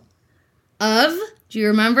bottle of, do you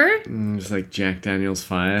remember? It's like Jack Daniel's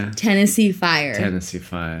Fire. Tennessee Fire. Tennessee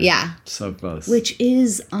Fire. Yeah. So close. Which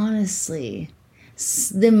is honestly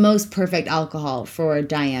the most perfect alcohol for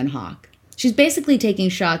Diane Hawk. She's basically taking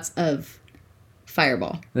shots of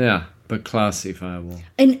Fireball. Yeah, but classy Fireball.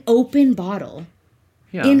 An open bottle.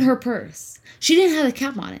 Yeah. In her purse. She didn't have a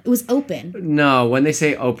cap on it. It was open. No, when they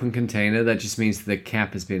say open container, that just means the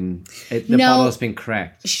cap has been, bottle has been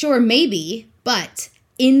cracked. Sure, maybe, but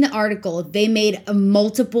in the article, they made a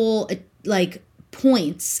multiple,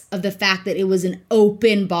 points of the fact that it was an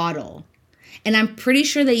open bottle. And I'm pretty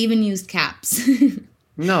sure they even used caps.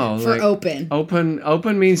 No. For open.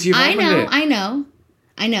 Open means you've opened it. I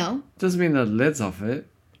know. Doesn't mean the lid's off it.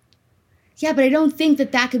 Yeah, but I don't think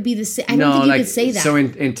that could be the same. I don't think you could say that. So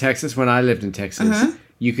in Texas, when I lived in Texas,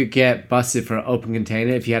 you could get busted for an open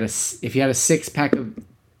container if you had a 6-pack of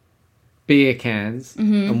beer cans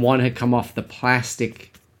and one had come off the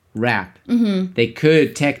plastic wrap. Mm-hmm. They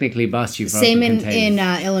could technically bust you for same open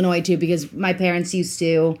containers. in Illinois too, because my parents used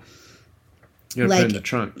to. You gotta put it in the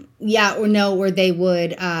trunk. Yeah, or no, where they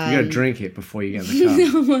would... you gotta drink it before you get in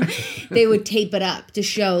the car. They would tape it up to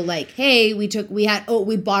show, like, hey, we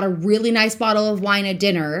bought a really nice bottle of wine at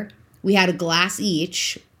dinner. We had a glass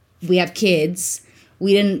each. We have kids.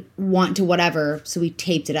 We didn't want to whatever, so we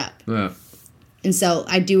taped it up. Yeah. And so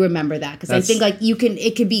I do remember that, because I think,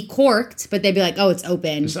 it could be corked, but they'd be like, oh, it's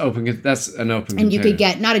open. It's open. That's an open container. And you could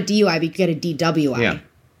get, not a DUI, but you could get a DWI. Yeah.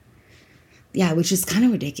 Yeah, which is kind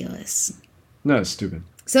of ridiculous. No, it's stupid.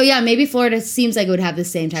 So, yeah, maybe Florida seems like it would have the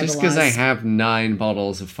same type of laws. Just because I have 9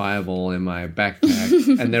 bottles of Fireball in my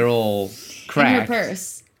backpack and they're all cracked. In her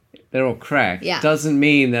purse. They're all cracked. Yeah. Doesn't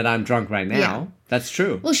mean that I'm drunk right now. Yeah. That's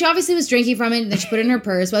true. Well, she obviously was drinking from it, and then she put it in her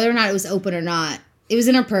purse, whether or not it was open or not. It was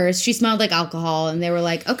in her purse. She smelled like alcohol, and they were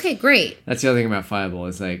like, okay, great. That's the other thing about Fireball.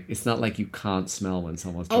 Is like, it's not like you can't smell when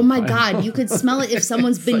someone's drunk. Oh my Fireball. God, you could smell it if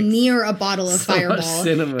someone's been near a bottle of so Fireball much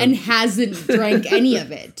cinnamon. and hasn't drank any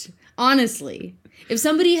of it. Honestly. If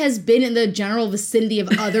somebody has been in the general vicinity of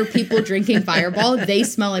other people drinking Fireball, they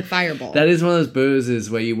smell like Fireball. That is one of those boozes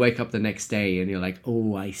where you wake up the next day and you're like,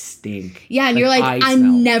 oh, I stink. Yeah, and like, you're like,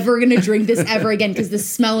 I'm never going to drink this ever again because the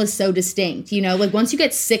smell is so distinct. You know, like once you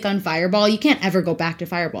get sick on Fireball, you can't ever go back to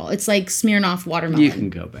Fireball. It's like Smirnoff watermelon. You can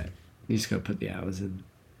go back. You just got to put the hours in.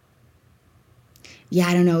 Yeah,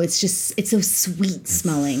 I don't know. It's so sweet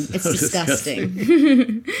smelling. It's so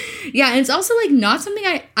disgusting. Yeah, and it's also like not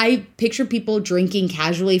something I picture people drinking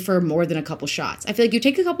casually for more than a couple shots. I feel like you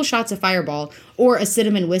take a couple shots of Fireball or a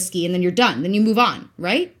cinnamon whiskey and then you're done. Then you move on,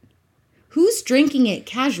 right? Who's drinking it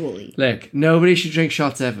casually? Look, nobody should drink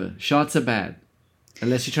shots ever. Shots are bad.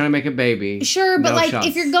 Unless you're trying to make a baby. Sure, but no like shots.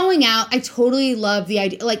 if you're going out, I totally love the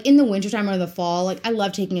idea. Like in the wintertime or the fall, like I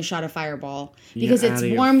love taking a shot of Fireball because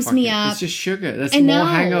it warms me up. It's just sugar. That's more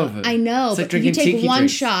hangover. I know. It's like but if you drinking take tiki one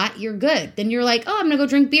drinks. shot, you're good. Then you're like, oh, I'm going to go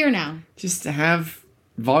drink beer now. Just have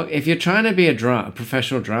vodka. If you're trying to be a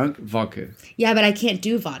professional drunk, vodka. Yeah, but I can't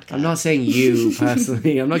do vodka. I'm not saying you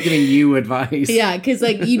personally. I'm not giving you advice. Yeah, because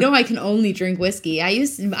like, you know I can only drink whiskey. I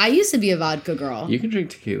used to be a vodka girl. You can drink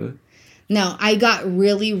tequila. No, I got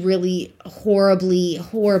really, really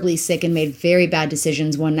horribly sick and made very bad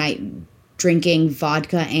decisions one night drinking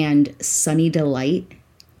vodka and Sunny Delight.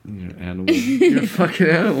 You're an animal. You're a fucking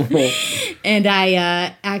animal. And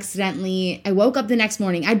I woke up the next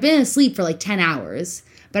morning. I'd been asleep for like 10 hours,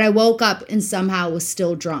 but I woke up and somehow was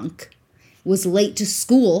still drunk. Was late to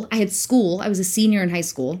school. I had school. I was a senior in high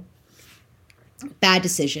school. Bad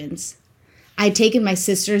decisions. I'd taken my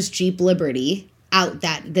sister's Jeep Liberty out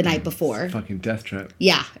the night before. Fucking death trap.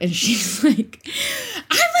 Yeah. And she's like,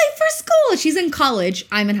 I'm late for school. She's in college.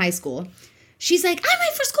 I'm in high school. She's like, I'm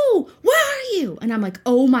late for school. Where are you? And I'm like,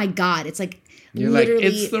 oh my God. It's like, You're literally.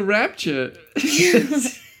 like, it's the rapture.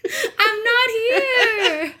 I'm not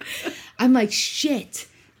here. I'm like, shit.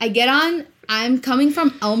 I get on. I'm coming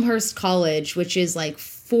from Elmhurst College, which is like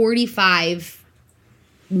 45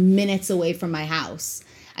 minutes away from my house.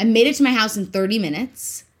 I made it to my house in 30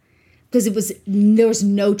 minutes. Because there was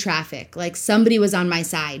no traffic. Like somebody was on my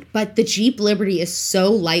side. But the Jeep Liberty is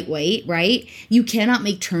so lightweight, right? You cannot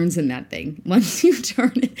make turns in that thing. Once you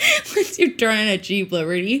turn in a Jeep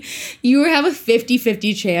Liberty, you have a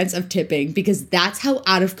 50-50 chance of tipping because that's how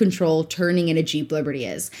out of control turning in a Jeep Liberty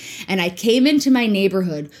is. And I came into my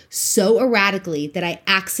neighborhood so erratically that I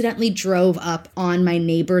accidentally drove up on my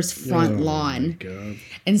neighbor's front lawn. Oh my God.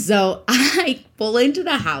 And so I pull into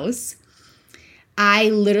the house. I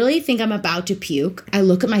literally think I'm about to puke. I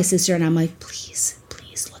look at my sister and I'm like, please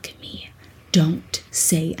look at me. Don't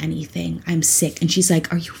say anything. I'm sick. And she's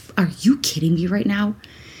like, are you kidding me right now?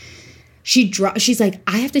 She's like,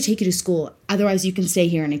 I have to take you to school. Otherwise you can stay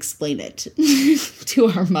here and explain it to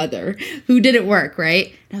our mother who didn't work, right?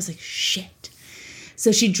 And I was like, shit.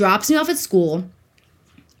 So she drops me off at school.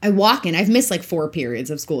 I walk in. I've missed like 4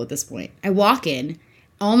 periods of school at this point. I walk in.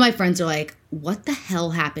 All my friends are like, what the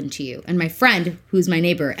hell happened to you? And my friend, who's my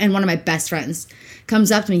neighbor and one of my best friends,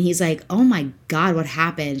 comes up to me and he's like, oh my God, what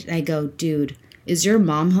happened? And I go, dude, is your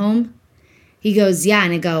mom home? He goes, yeah.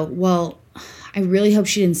 And I go, well, I really hope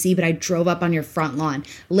she didn't see, but I drove up on your front lawn.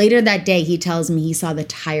 Later that day, he tells me he saw the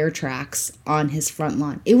tire tracks on his front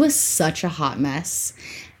lawn. It was such a hot mess.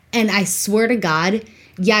 And I swear to God,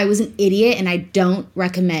 yeah, I was an idiot and I don't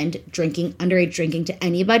recommend underage drinking to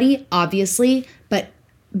anybody, obviously, but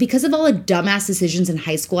because of all the dumbass decisions in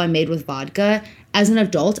high school I made with vodka, as an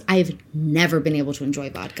adult, I've never been able to enjoy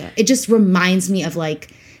vodka. It just reminds me of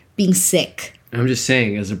like being sick. I'm just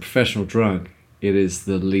saying, as a professional drunk, it is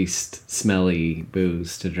the least smelly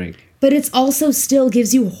booze to drink. But it's also still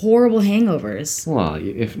gives you horrible hangovers. Well,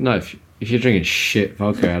 if you're drinking shit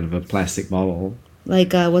vodka out of a plastic bottle.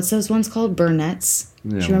 Like, what's those ones called? Burnett's?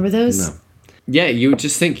 No, Do you remember those? No. Yeah, you would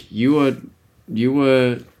just think you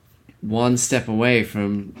were one step away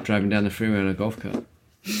from driving down the freeway on a golf cart.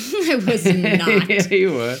 I was not. Yeah,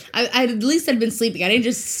 you were. I at least had been sleeping. I didn't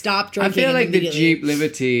just stop drinking. I feel like the Jeep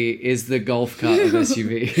Liberty is the golf cart of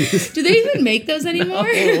SUVs. Do they even make those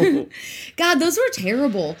anymore? No. God, those were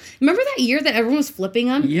terrible. Remember that year that everyone was flipping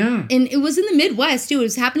them? Yeah. And it was in the Midwest, too. It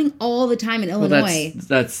was happening all the time in Illinois. Well,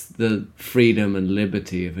 that's the freedom and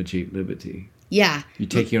liberty of a Jeep Liberty. Yeah. You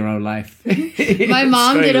take your own life. My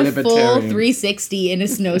mom did a full libertarian. 360 in a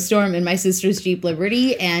snowstorm in my sister's Jeep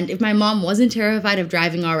Liberty. And if my mom wasn't terrified of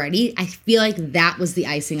driving already, I feel like that was the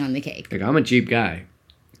icing on the cake. Like, I'm a Jeep guy.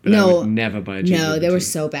 But I would never buy a Jeep Liberty. No, they were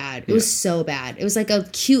so bad. It was so bad. It was like a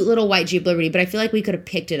cute little white Jeep Liberty, but I feel like we could have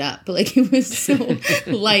picked it up. But like it was so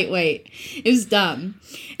lightweight. It was dumb.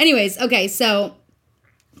 Anyways, okay, so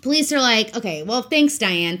police are like, okay, well, thanks,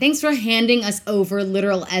 Diane. Thanks for handing us over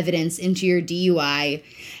literal evidence into your DUI.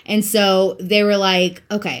 And so they were like,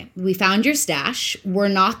 okay, we found your stash. We're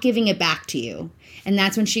not giving it back to you. And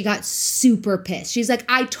that's when she got super pissed. She's like,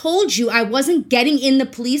 I told you I wasn't getting in the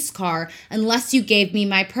police car unless you gave me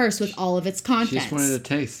my purse with all of its contents. She just wanted a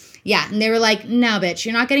taste. Yeah, and they were like, no, bitch,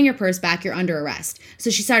 you're not getting your purse back. You're under arrest.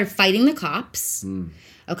 So she started fighting the cops,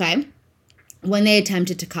 okay, when they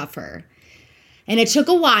attempted to cuff her. And it took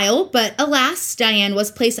a while, but alas, Diane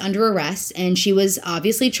was placed under arrest, and she was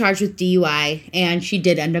obviously charged with DUI, and she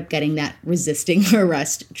did end up getting that resisting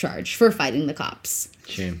arrest charge for fighting the cops.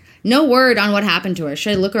 Shame. No word on what happened to her.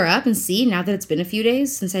 Should I look her up and see now that it's been a few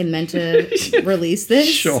days since I meant to release this?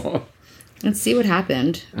 Sure. Let's see what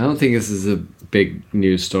happened. I don't think this is a big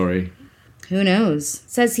news story. Who knows? It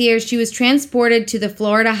says here she was transported to the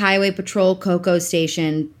Florida Highway Patrol Cocoa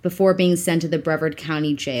Station before being sent to the Brevard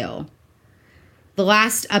County Jail. The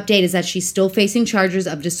last update is that she's still facing charges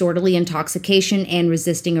of disorderly intoxication and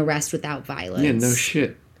resisting arrest without violence. Yeah, no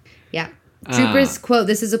shit. Yeah. Troopers quote,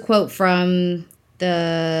 this is a quote from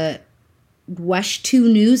the WESH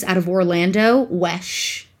 2 News out of Orlando.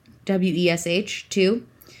 WESH, W-E-S-H, 2.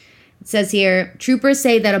 It says here, troopers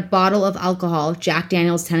say that a bottle of alcohol, Jack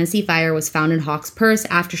Daniel's Tennessee Fire, was found in Hawk's purse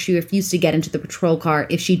after she refused to get into the patrol car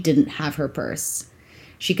if she didn't have her purse.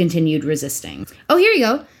 She continued resisting. Oh, here you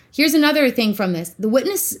go. Here's another thing from this. The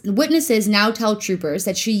witnesses now tell troopers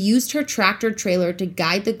that she used her tractor trailer to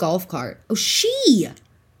guide the golf cart. Oh, she!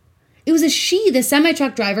 It was a she. The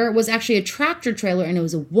semi-truck driver was actually a tractor trailer, and it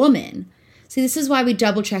was a woman. See, this is why we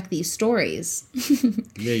double-check these stories.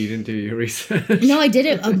 Yeah, you didn't do your research. No, I did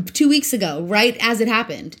it 2 weeks ago, right as it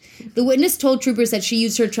happened. The witness told troopers that she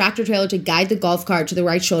used her tractor trailer to guide the golf cart to the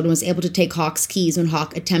right shoulder and was able to take Hawk's keys when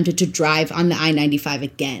Hawk attempted to drive on the I-95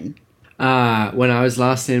 again. When I was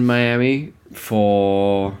last in Miami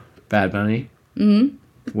for Bad Bunny,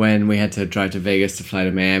 when we had to drive to Vegas to fly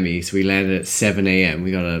to Miami, so we landed at 7 a.m.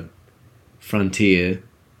 We got a Frontier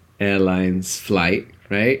Airlines flight,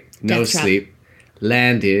 right? No sleep.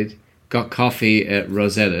 Landed, got coffee at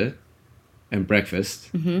Rosetta and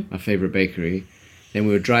breakfast, our favorite bakery. Then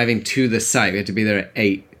we were driving to the site. We had to be there at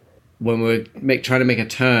 8. When we were trying to make a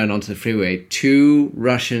turn onto the freeway, 2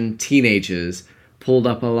 Russian teenagers pulled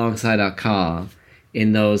up alongside our car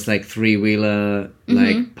in those like 3-wheeler,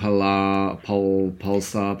 like Polestar,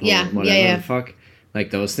 whatever the fuck,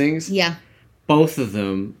 like those things. Yeah. Both of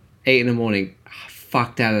them, 8 in the morning,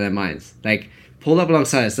 fucked out of their minds. Like, pulled up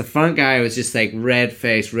alongside us. The front guy was just like red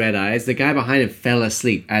face, red eyes. The guy behind him fell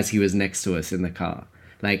asleep as he was next to us in the car.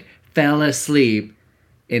 Like, fell asleep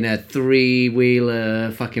in a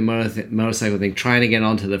 3-wheeler fucking motorcycle thing trying to get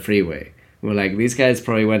onto the freeway. We're like, these guys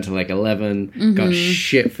probably went to like 11, got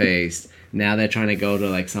shit-faced. Now they're trying to go to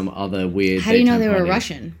like some other weird. How do you know they were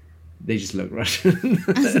Russian? They just look Russian.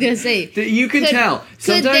 I was going to say. You can tell.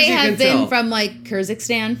 Sometimes could they have been from like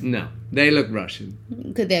Kyrgyzstan? No. They look Russian.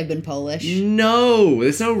 Could they have been Polish? No.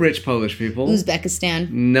 There's no rich Polish people. Uzbekistan?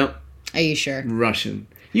 No. Are you sure? Russian.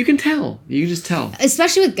 You can tell. You can just tell.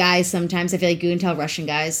 Especially with guys sometimes. I feel like you can tell Russian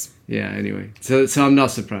guys. Yeah, anyway. So I'm not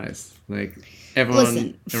surprised. Like, everyone.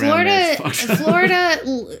 Listen, Florida,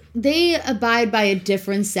 they abide by a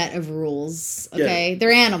different set of rules, okay? Yeah.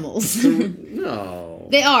 They're animals. No.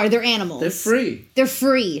 They are. They're animals. They're free. They're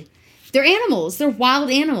free. They're animals. They're wild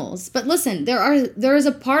animals. But listen, there is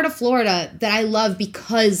a part of Florida that I love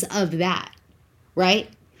because of that, right?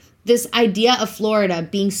 This idea of Florida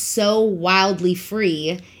being so wildly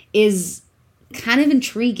free is kind of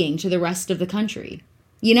intriguing to the rest of the country,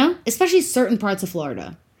 you know? Especially certain parts of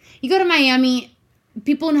Florida. You go to Miami,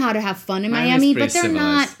 people know how to have fun in Miami, but they're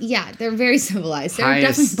civilized. not, yeah, they're very civilized. There are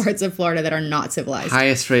definitely parts of Florida that are not civilized.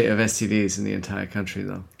 Highest rate of STDs in the entire country,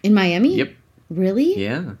 though. In Miami? Yep. Really?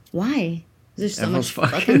 Yeah. Why? Is there so Everyone's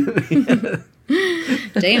much fucking?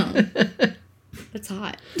 Damn. That's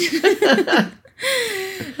hot.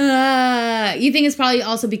 You think it's probably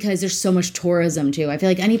also because there's so much tourism, too. I feel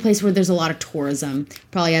like any place where there's a lot of tourism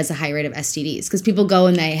probably has a high rate of STDs because people go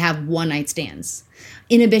and they have one-night stands.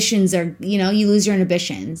 Inhibitions are, you lose your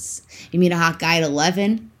inhibitions. You meet a hot guy at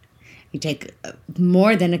 11, you take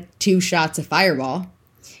more than 2 shots of Fireball.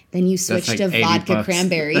 Then you switch to vodka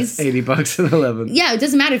cranberries. That's $80 at 11. Yeah, it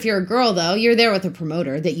doesn't matter if you're a girl, though. You're there with a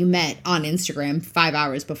promoter that you met on Instagram 5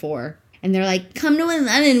 hours before. And they're like, come to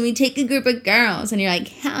 11, we take a group of girls. And you're like,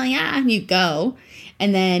 hell yeah, and you go.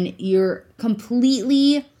 And then you're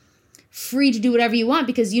completely free to do whatever you want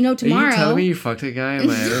because tomorrow. Are you telling me you fucked a guy in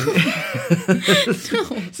Miami? No.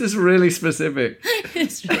 This is really specific.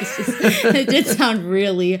 It did sound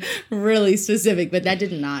really, really specific, but that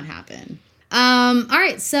did not happen. All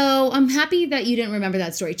right, so I'm happy that you didn't remember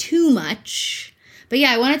that story too much. But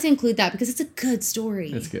yeah, I wanted to include that because it's a good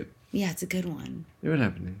story. That's good. Yeah, it's a good one. It would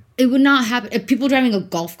happen. It would not happen. If people driving a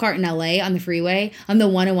golf cart in LA on the freeway, on the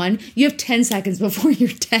 101, you have 10 seconds before you're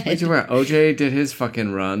dead. Wait, OJ did his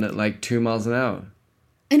fucking run at like 2 miles an hour.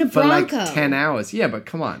 In a Bronco. For like 10 hours. Yeah, but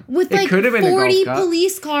come on. With like 40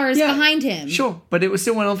 police cars behind him. Sure, but it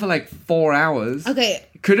still went on for like 4 hours. Okay.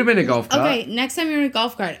 It could have been a golf cart. Okay, next time you're in a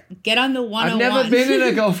golf cart, get on the 101. I've never been in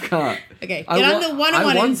a golf cart. Okay, get on the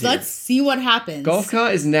 101 and let's see what happens. Golf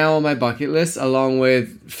cart is now on my bucket list along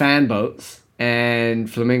with fan boats and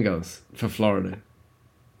flamingos for Florida.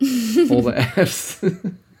 All the F's.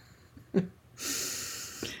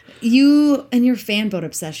 You and your fan boat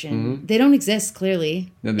obsession, they don't exist,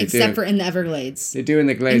 clearly. No, they except do. for in the Everglades. They do in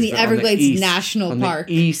the Glades. In the Everglades National Park.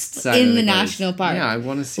 On the east side in of the Glades. National Park. Yeah, I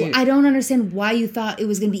want to see it. I don't understand why you thought it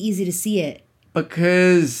was going to be easy to see it.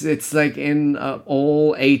 Because it's like in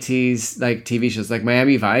all 80s like TV shows, like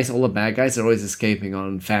Miami Vice, all the bad guys are always escaping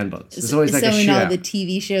on fan boats. It's always like a shootout. So in all the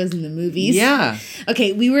TV shows and the movies? Yeah.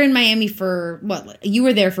 Okay, we were in Miami for, you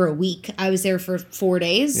were there for a week. I was there for 4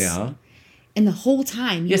 days. Yeah. And the whole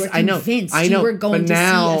time you were convinced I know. you were going to see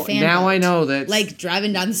a fan now boat. I know that. Like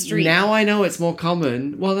driving down the street. Now I know it's more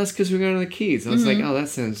common. Well, that's because we're going to the Keys. I was like, oh, that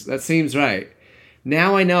seems right.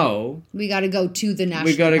 Now I know. We got to go to the national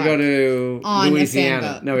We got to park go to on Louisiana. A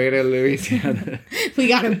fan boat. No, we got to go to Louisiana. We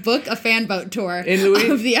got to book a fan boat tour of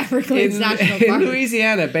the Everglades National Park. In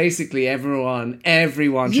Louisiana, basically everyone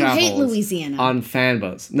travels. You hate Louisiana. On fan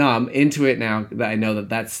boats. No, I'm into it now that I know that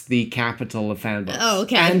that's the capital of fan boats. Oh,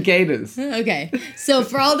 okay. And gators. Okay. So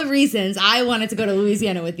for all the reasons I wanted to go to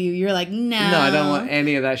Louisiana with you, you're like, no. No, I don't want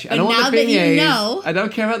any of that shit. I don't want the beignets. Now that you know. I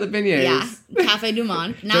don't care about the beignets. Yeah. Cafe Du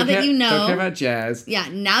Monde. Now that you know. Don't care about jazz. Yeah.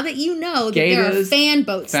 Now that you know that Gators, there are fan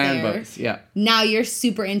boats there. Fan boats, yeah. Now you're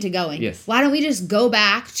super into going. Yes. Why don't we just go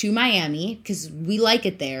back to Miami, because we like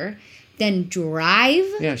it there, then drive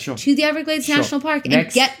to the Everglades National Park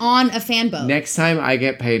and get on a fan boat. Next time I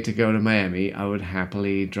get paid to go to Miami, I would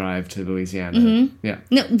happily drive to Louisiana. Mm-hmm. Yeah.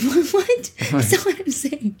 No, what? That's not what I'm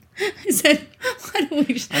saying. I said, why don't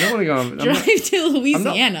we just I don't want to go drive to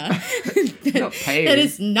Louisiana? I'm not paid. That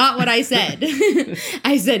is not what I said.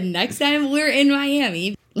 I said next time we're in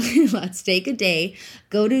Miami, let's take a day,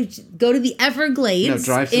 go to the Everglades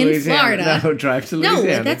in Louisiana. Florida. No, drive to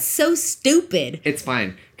Louisiana. No, that's so stupid. It's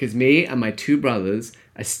fine, because me and my 2 brothers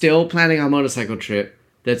are still planning our motorcycle trip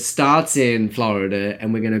that starts in Florida,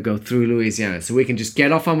 and we're going to go through Louisiana. So we can just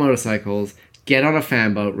get off our motorcycles, get on a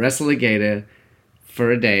fan boat, wrestle a gator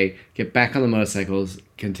for a day, get back on the motorcycles,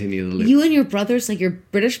 continue the loop. You and your brothers, like your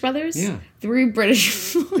British brothers? Yeah. 3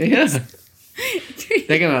 British boys. Yeah.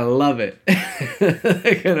 They're gonna love it.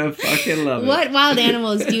 They're gonna fucking love it. What wild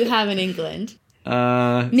animals do you have in England?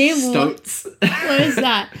 Name stoats. What is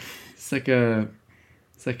that? It's like a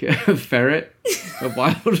ferret, a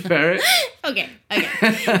wild ferret. Okay.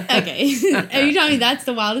 Are you telling me that's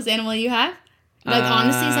the wildest animal you have? Like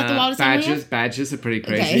honestly, is that the wildest animal you have? Badgers are pretty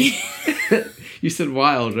crazy. Okay. You said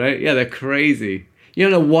wild, right? Yeah, they're crazy. You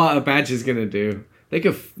don't know what a badger's gonna do. They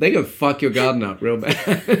could fuck your garden up real bad.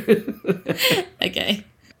 Okay.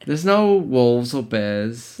 There's no wolves or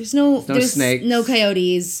bears. There's no snakes. No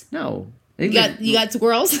coyotes. No. You got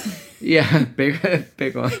squirrels? Yeah, big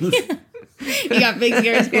ones. Yeah. You got big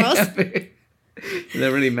scary squirrels? Yeah,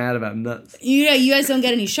 they're really mad about nuts. You guys don't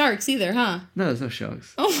get any sharks either, huh? No, there's no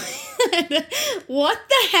sharks. Oh my God. What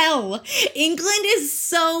the hell? England is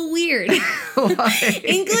so weird. Why?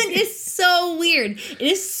 England is so weird. It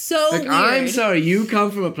is so weird. I'm sorry, you come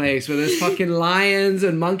from a place where there's fucking lions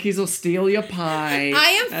and monkeys will steal your pie. I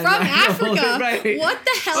am from Africa. Right. What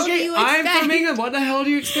the hell do you expect? I'm from England. What the hell do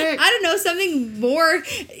you expect? I don't know, something more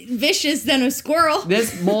vicious than a squirrel.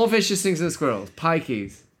 There's more vicious things than squirrels.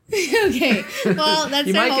 Pikeys. Okay, well,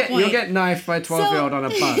 that's the whole point. You'll get knifed by a 12-year-old on a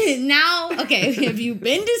bus. Now, okay, have you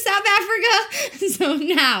been to South Africa? So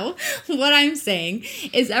now, what I'm saying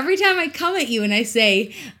is every time I come at you and I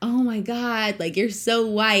say, oh my God, like you're so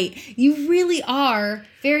white, you really are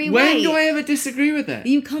very white. When do I ever disagree with that?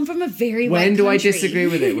 You come from a very white country. When do I country. disagree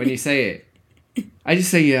with it when you say it? I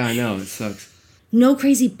just say, yeah, I know, it sucks. No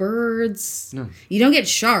crazy birds. No. You don't get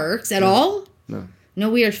sharks at all? No. No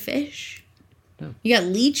weird fish? No. You got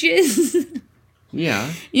leeches?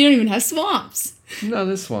 Yeah. You don't even have swamps. No,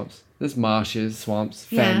 there's swamps. There's marshes, swamps,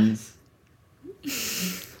 fens.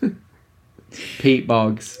 Yeah. Peat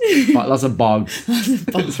bogs. Lots of bogs.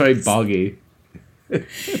 It's very boggy.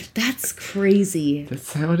 That's crazy.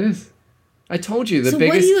 That's how it is. I told you the biggest... So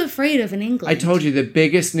what are you afraid of in England? I told you the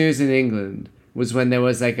biggest news in England was when there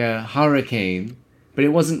was like a hurricane but it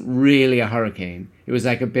wasn't really a hurricane. It was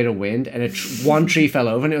like a bit of wind, and one tree fell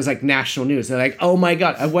over, and it was like national news. They're like, oh my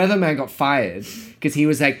God, a weatherman got fired because he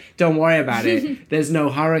was like, don't worry about it. There's no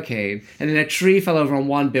hurricane. And then a tree fell over on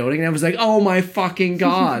one building, and I was like, oh my fucking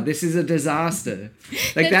God, this is a disaster.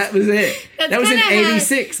 Like, that was it. That was in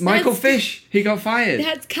 86. Michael Fish, he got fired.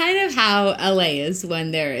 That's kind of how LA is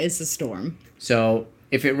when there is a storm. So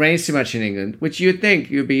if it rains too much in England, which you'd think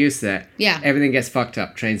you'd be used to that, yeah, everything gets fucked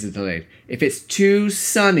up. Trains are delayed. If it's too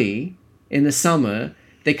sunny in the summer,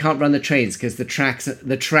 they can't run the trains because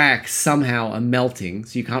the tracks somehow are melting,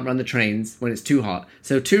 so you can't run the trains when it's too hot.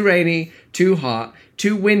 So too rainy, too hot,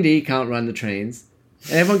 too windy, can't run the trains.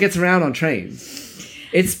 And everyone gets around on trains.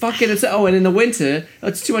 It's fucking... and in the winter,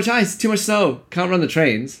 it's too much ice, too much snow, can't run the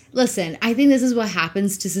trains. Listen, I think this is what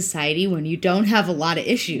happens to society when you don't have a lot of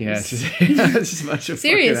issues. Yeah, it's just a bunch of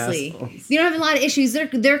seriously, fucking assholes. You don't have a lot of issues.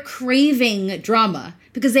 They're craving drama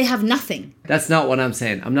because they have nothing. That's not what I'm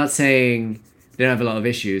saying. I'm not saying they don't have a lot of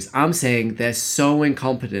issues. I'm saying they're so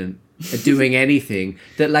incompetent at doing anything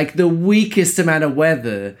that, like, the weakest amount of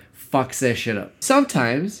weather fucks their shit up.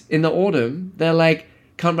 Sometimes, in the autumn, they're like,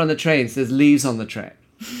 can't run the trains, there's leaves on the track.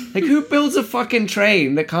 Like, who builds a fucking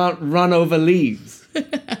train that can't run over leaves?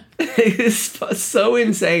 It's so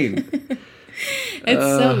insane. It's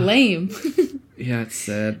so lame. Yeah, it's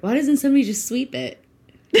sad. Why doesn't somebody just sweep it?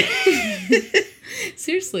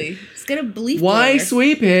 Seriously, it's got a belief. Why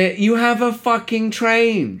sweep it? You have a fucking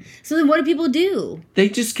train. So then what do people do? They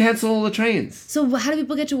just cancel all the trains. So how do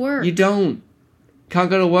people get to work? You don't. Can't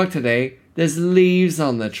go to work today. There's leaves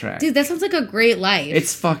on the track. Dude, that sounds like a great life.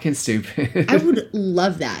 It's fucking stupid. I would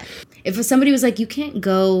love that. If somebody was like, you can't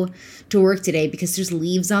go to work today because there's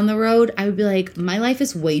leaves on the road, I would be like, my life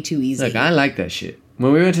is way too easy. Look, I like that shit.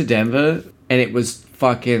 When we went to Denver and it was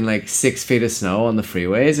fucking like 6 feet of snow on the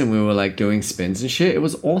freeways and we were like doing spins and shit, it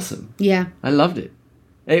was awesome. Yeah. I loved it.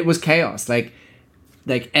 It was chaos. Like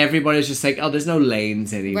everybody's just like, oh, there's no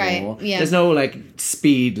lanes anymore. Right, yeah. There's no like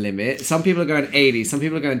speed limit. Some people are going 80, some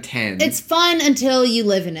people are going 10. It's fun until you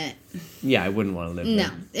live in it. Yeah, I wouldn't want to live there.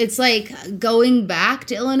 No. It's like going back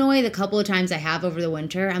to Illinois the couple of times I have over the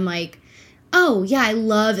winter, I'm like, oh yeah, I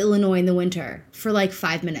love Illinois in the winter for like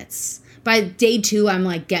 5 minutes. By day 2, I'm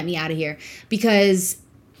like, get me out of here. Because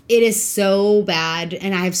it is so bad,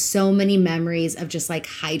 and I have so many memories of just, like,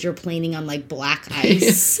 hydroplaning on, like, black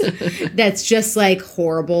ice. That's just, like,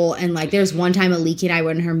 horrible. And, like, there's one time Aliki and I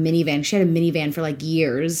were in her minivan. She had a minivan for, like,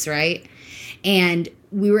 years, right? And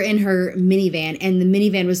we were in her minivan, and the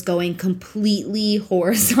minivan was going completely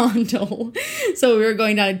horizontal. So we were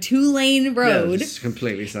going down a 2-lane road. Yeah, just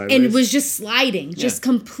completely sideways. And it was just sliding, just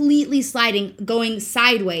completely sliding, going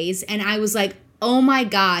sideways. And I was like, oh my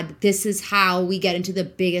God, this is how we get into the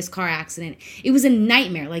biggest car accident. It was a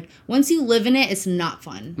nightmare. Like, once you live in it, it's not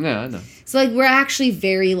fun. Yeah, I know. So, like, we're actually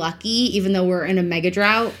very lucky, even though we're in a mega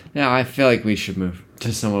drought. Yeah, I feel like we should move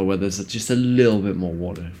to somewhere where there's just a little bit more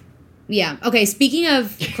water. Yeah. Okay, speaking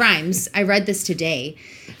of crimes, I read this today.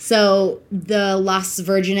 So, the Las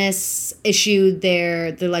Virgenes issued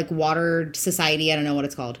their like, water society. I don't know what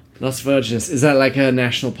it's called. Las Virgenes. Is that like a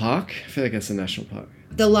national park? I feel like it's a national park.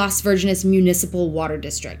 The Las Virgenes Municipal Water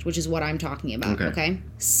District, which is what I'm talking about, okay?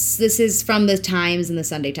 This is from the Times and the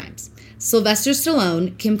Sunday Times. Sylvester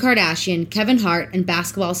Stallone, Kim Kardashian, Kevin Hart, and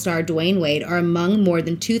basketball star Dwayne Wade are among more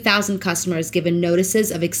than 2,000 customers given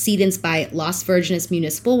notices of exceedance by Las Virgenes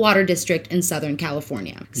Municipal Water District in Southern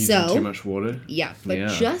California. Using too much water? Yeah, but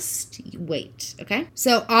just wait, okay?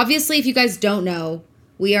 So obviously, if you guys don't know,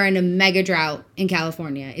 we are in a mega drought in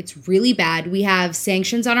California. It's really bad. We have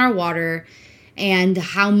sanctions on our water and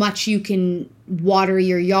how much you can water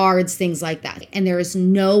your yards, things like that. And there is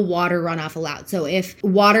no water runoff allowed. So if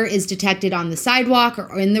water is detected on the sidewalk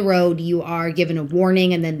or in the road, you are given a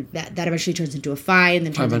warning, and then that eventually turns into a fine and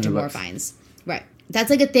then turns into more fines. Right. That's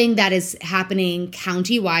like a thing that is happening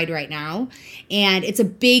county-wide right now. And it's a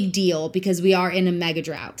big deal because we are in a mega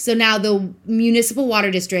drought. So now the municipal water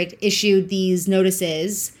district issued these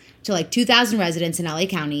notices to like 2,000 residents in LA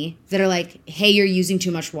County that are like, hey, you're using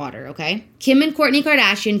too much water, okay? Kim and Kourtney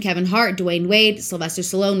Kardashian, Kevin Hart, Dwayne Wade, Sylvester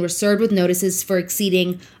Stallone were served with notices for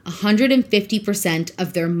exceeding 150%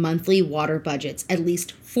 of their monthly water budgets at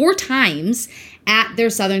least 4 times at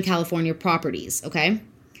their Southern California properties, okay?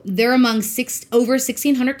 They're among over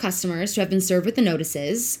 1,600 customers who have been served with the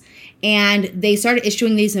notices, and they started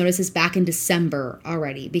issuing these notices back in December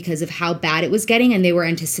already because of how bad it was getting, and they were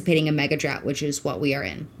anticipating a mega drought, which is what we are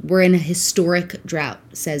in. We're in a historic drought,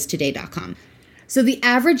 says Today.com. So the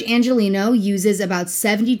average Angelino uses about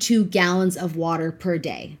 72 gallons of water per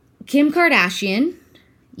day. Kim Kardashian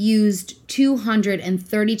used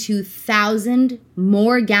 232,000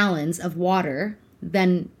 more gallons of water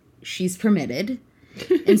than she's permitted.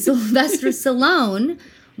 And Sylvester Stallone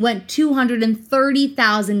went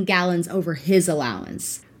 230,000 gallons over his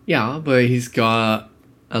allowance. Yeah, but he's got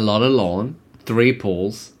a lot of lawn, 3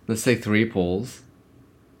 pools. Let's say 3 pools.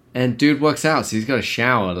 And dude works out, so he's got a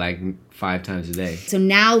shower like 5 times a day. So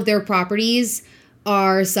now their properties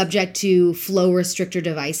are subject to flow restrictor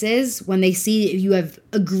devices. When they see you have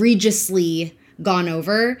egregiously gone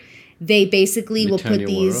over, they basically will put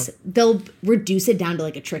these, they'll reduce it down to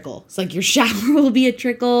like a trickle. It's like your shower will be a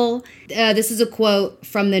trickle. This is a quote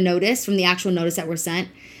from the notice, from the actual notice that were sent.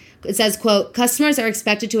 It says, quote, customers are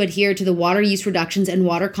expected to adhere to the water use reductions and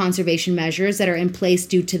water conservation measures that are in place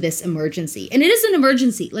due to this emergency. And it is an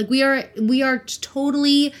emergency. Like we are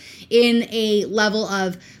totally in a level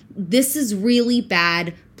of, this is really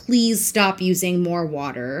bad. Please stop using more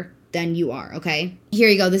water than you are, okay? Here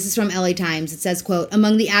you go. This is from LA Times. It says, quote,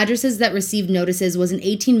 among the addresses that received notices was an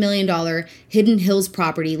 $18 million Hidden Hills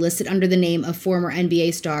property listed under the name of former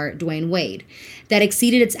NBA star Dwayne Wade that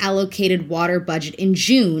exceeded its allocated water budget in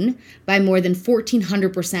June by more than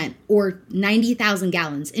 1,400%, or 90,000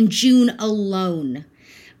 gallons in June alone.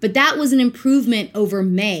 But that was an improvement over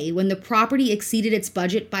May, when the property exceeded its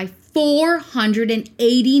budget by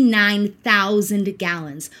 489,000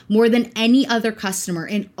 gallons, more than any other customer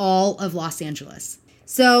in all of Los Angeles.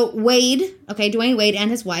 So Dwayne Wade and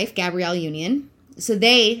his wife, Gabrielle Union, so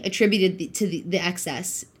they attributed the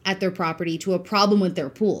excess at their property to a problem with their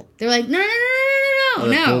pool. They're like, no.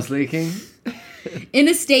 The pool's leaking? In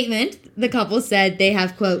a statement, the couple said they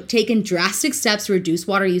have, quote, taken drastic steps to reduce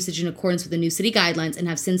water usage in accordance with the new city guidelines and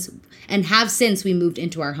have since we moved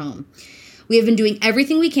into our home. We have been doing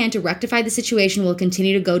everything we can to rectify the situation. We'll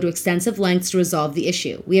continue to go to extensive lengths to resolve the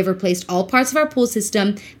issue. We have replaced all parts of our pool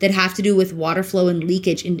system that have to do with water flow and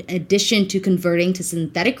leakage, in addition to converting to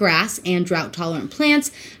synthetic grass and drought-tolerant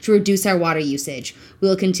plants to reduce our water usage. We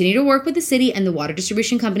will continue to work with the city and the water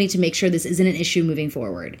distribution company to make sure this isn't an issue moving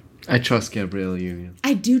forward. I trust Gabrielle Union.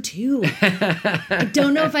 I do too. I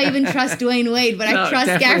don't know if I even trust Dwayne Wade, but I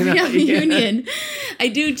trust Gabrielle Union. I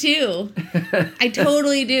do too. I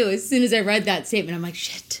totally do. As soon as I read that statement, I'm like,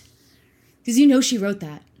 shit. Because you know she wrote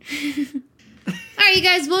that. All right, you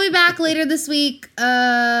guys, we'll be back later this week.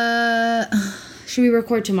 Should we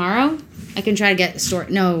record tomorrow? I can try to get a story.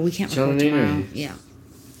 No, we can't record tomorrow. Yeah. And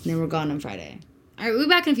then we're gone on Friday. All right, we'll be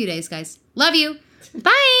back in a few days, guys. Love you.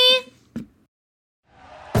 Bye.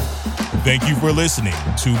 Thank you for listening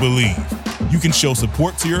to Believe. You can show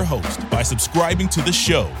support to your host by subscribing to the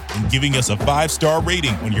show and giving us a 5-star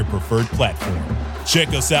rating on your preferred platform. Check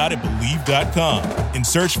us out at Believe.com and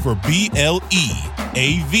search for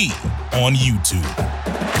BLEAV on YouTube.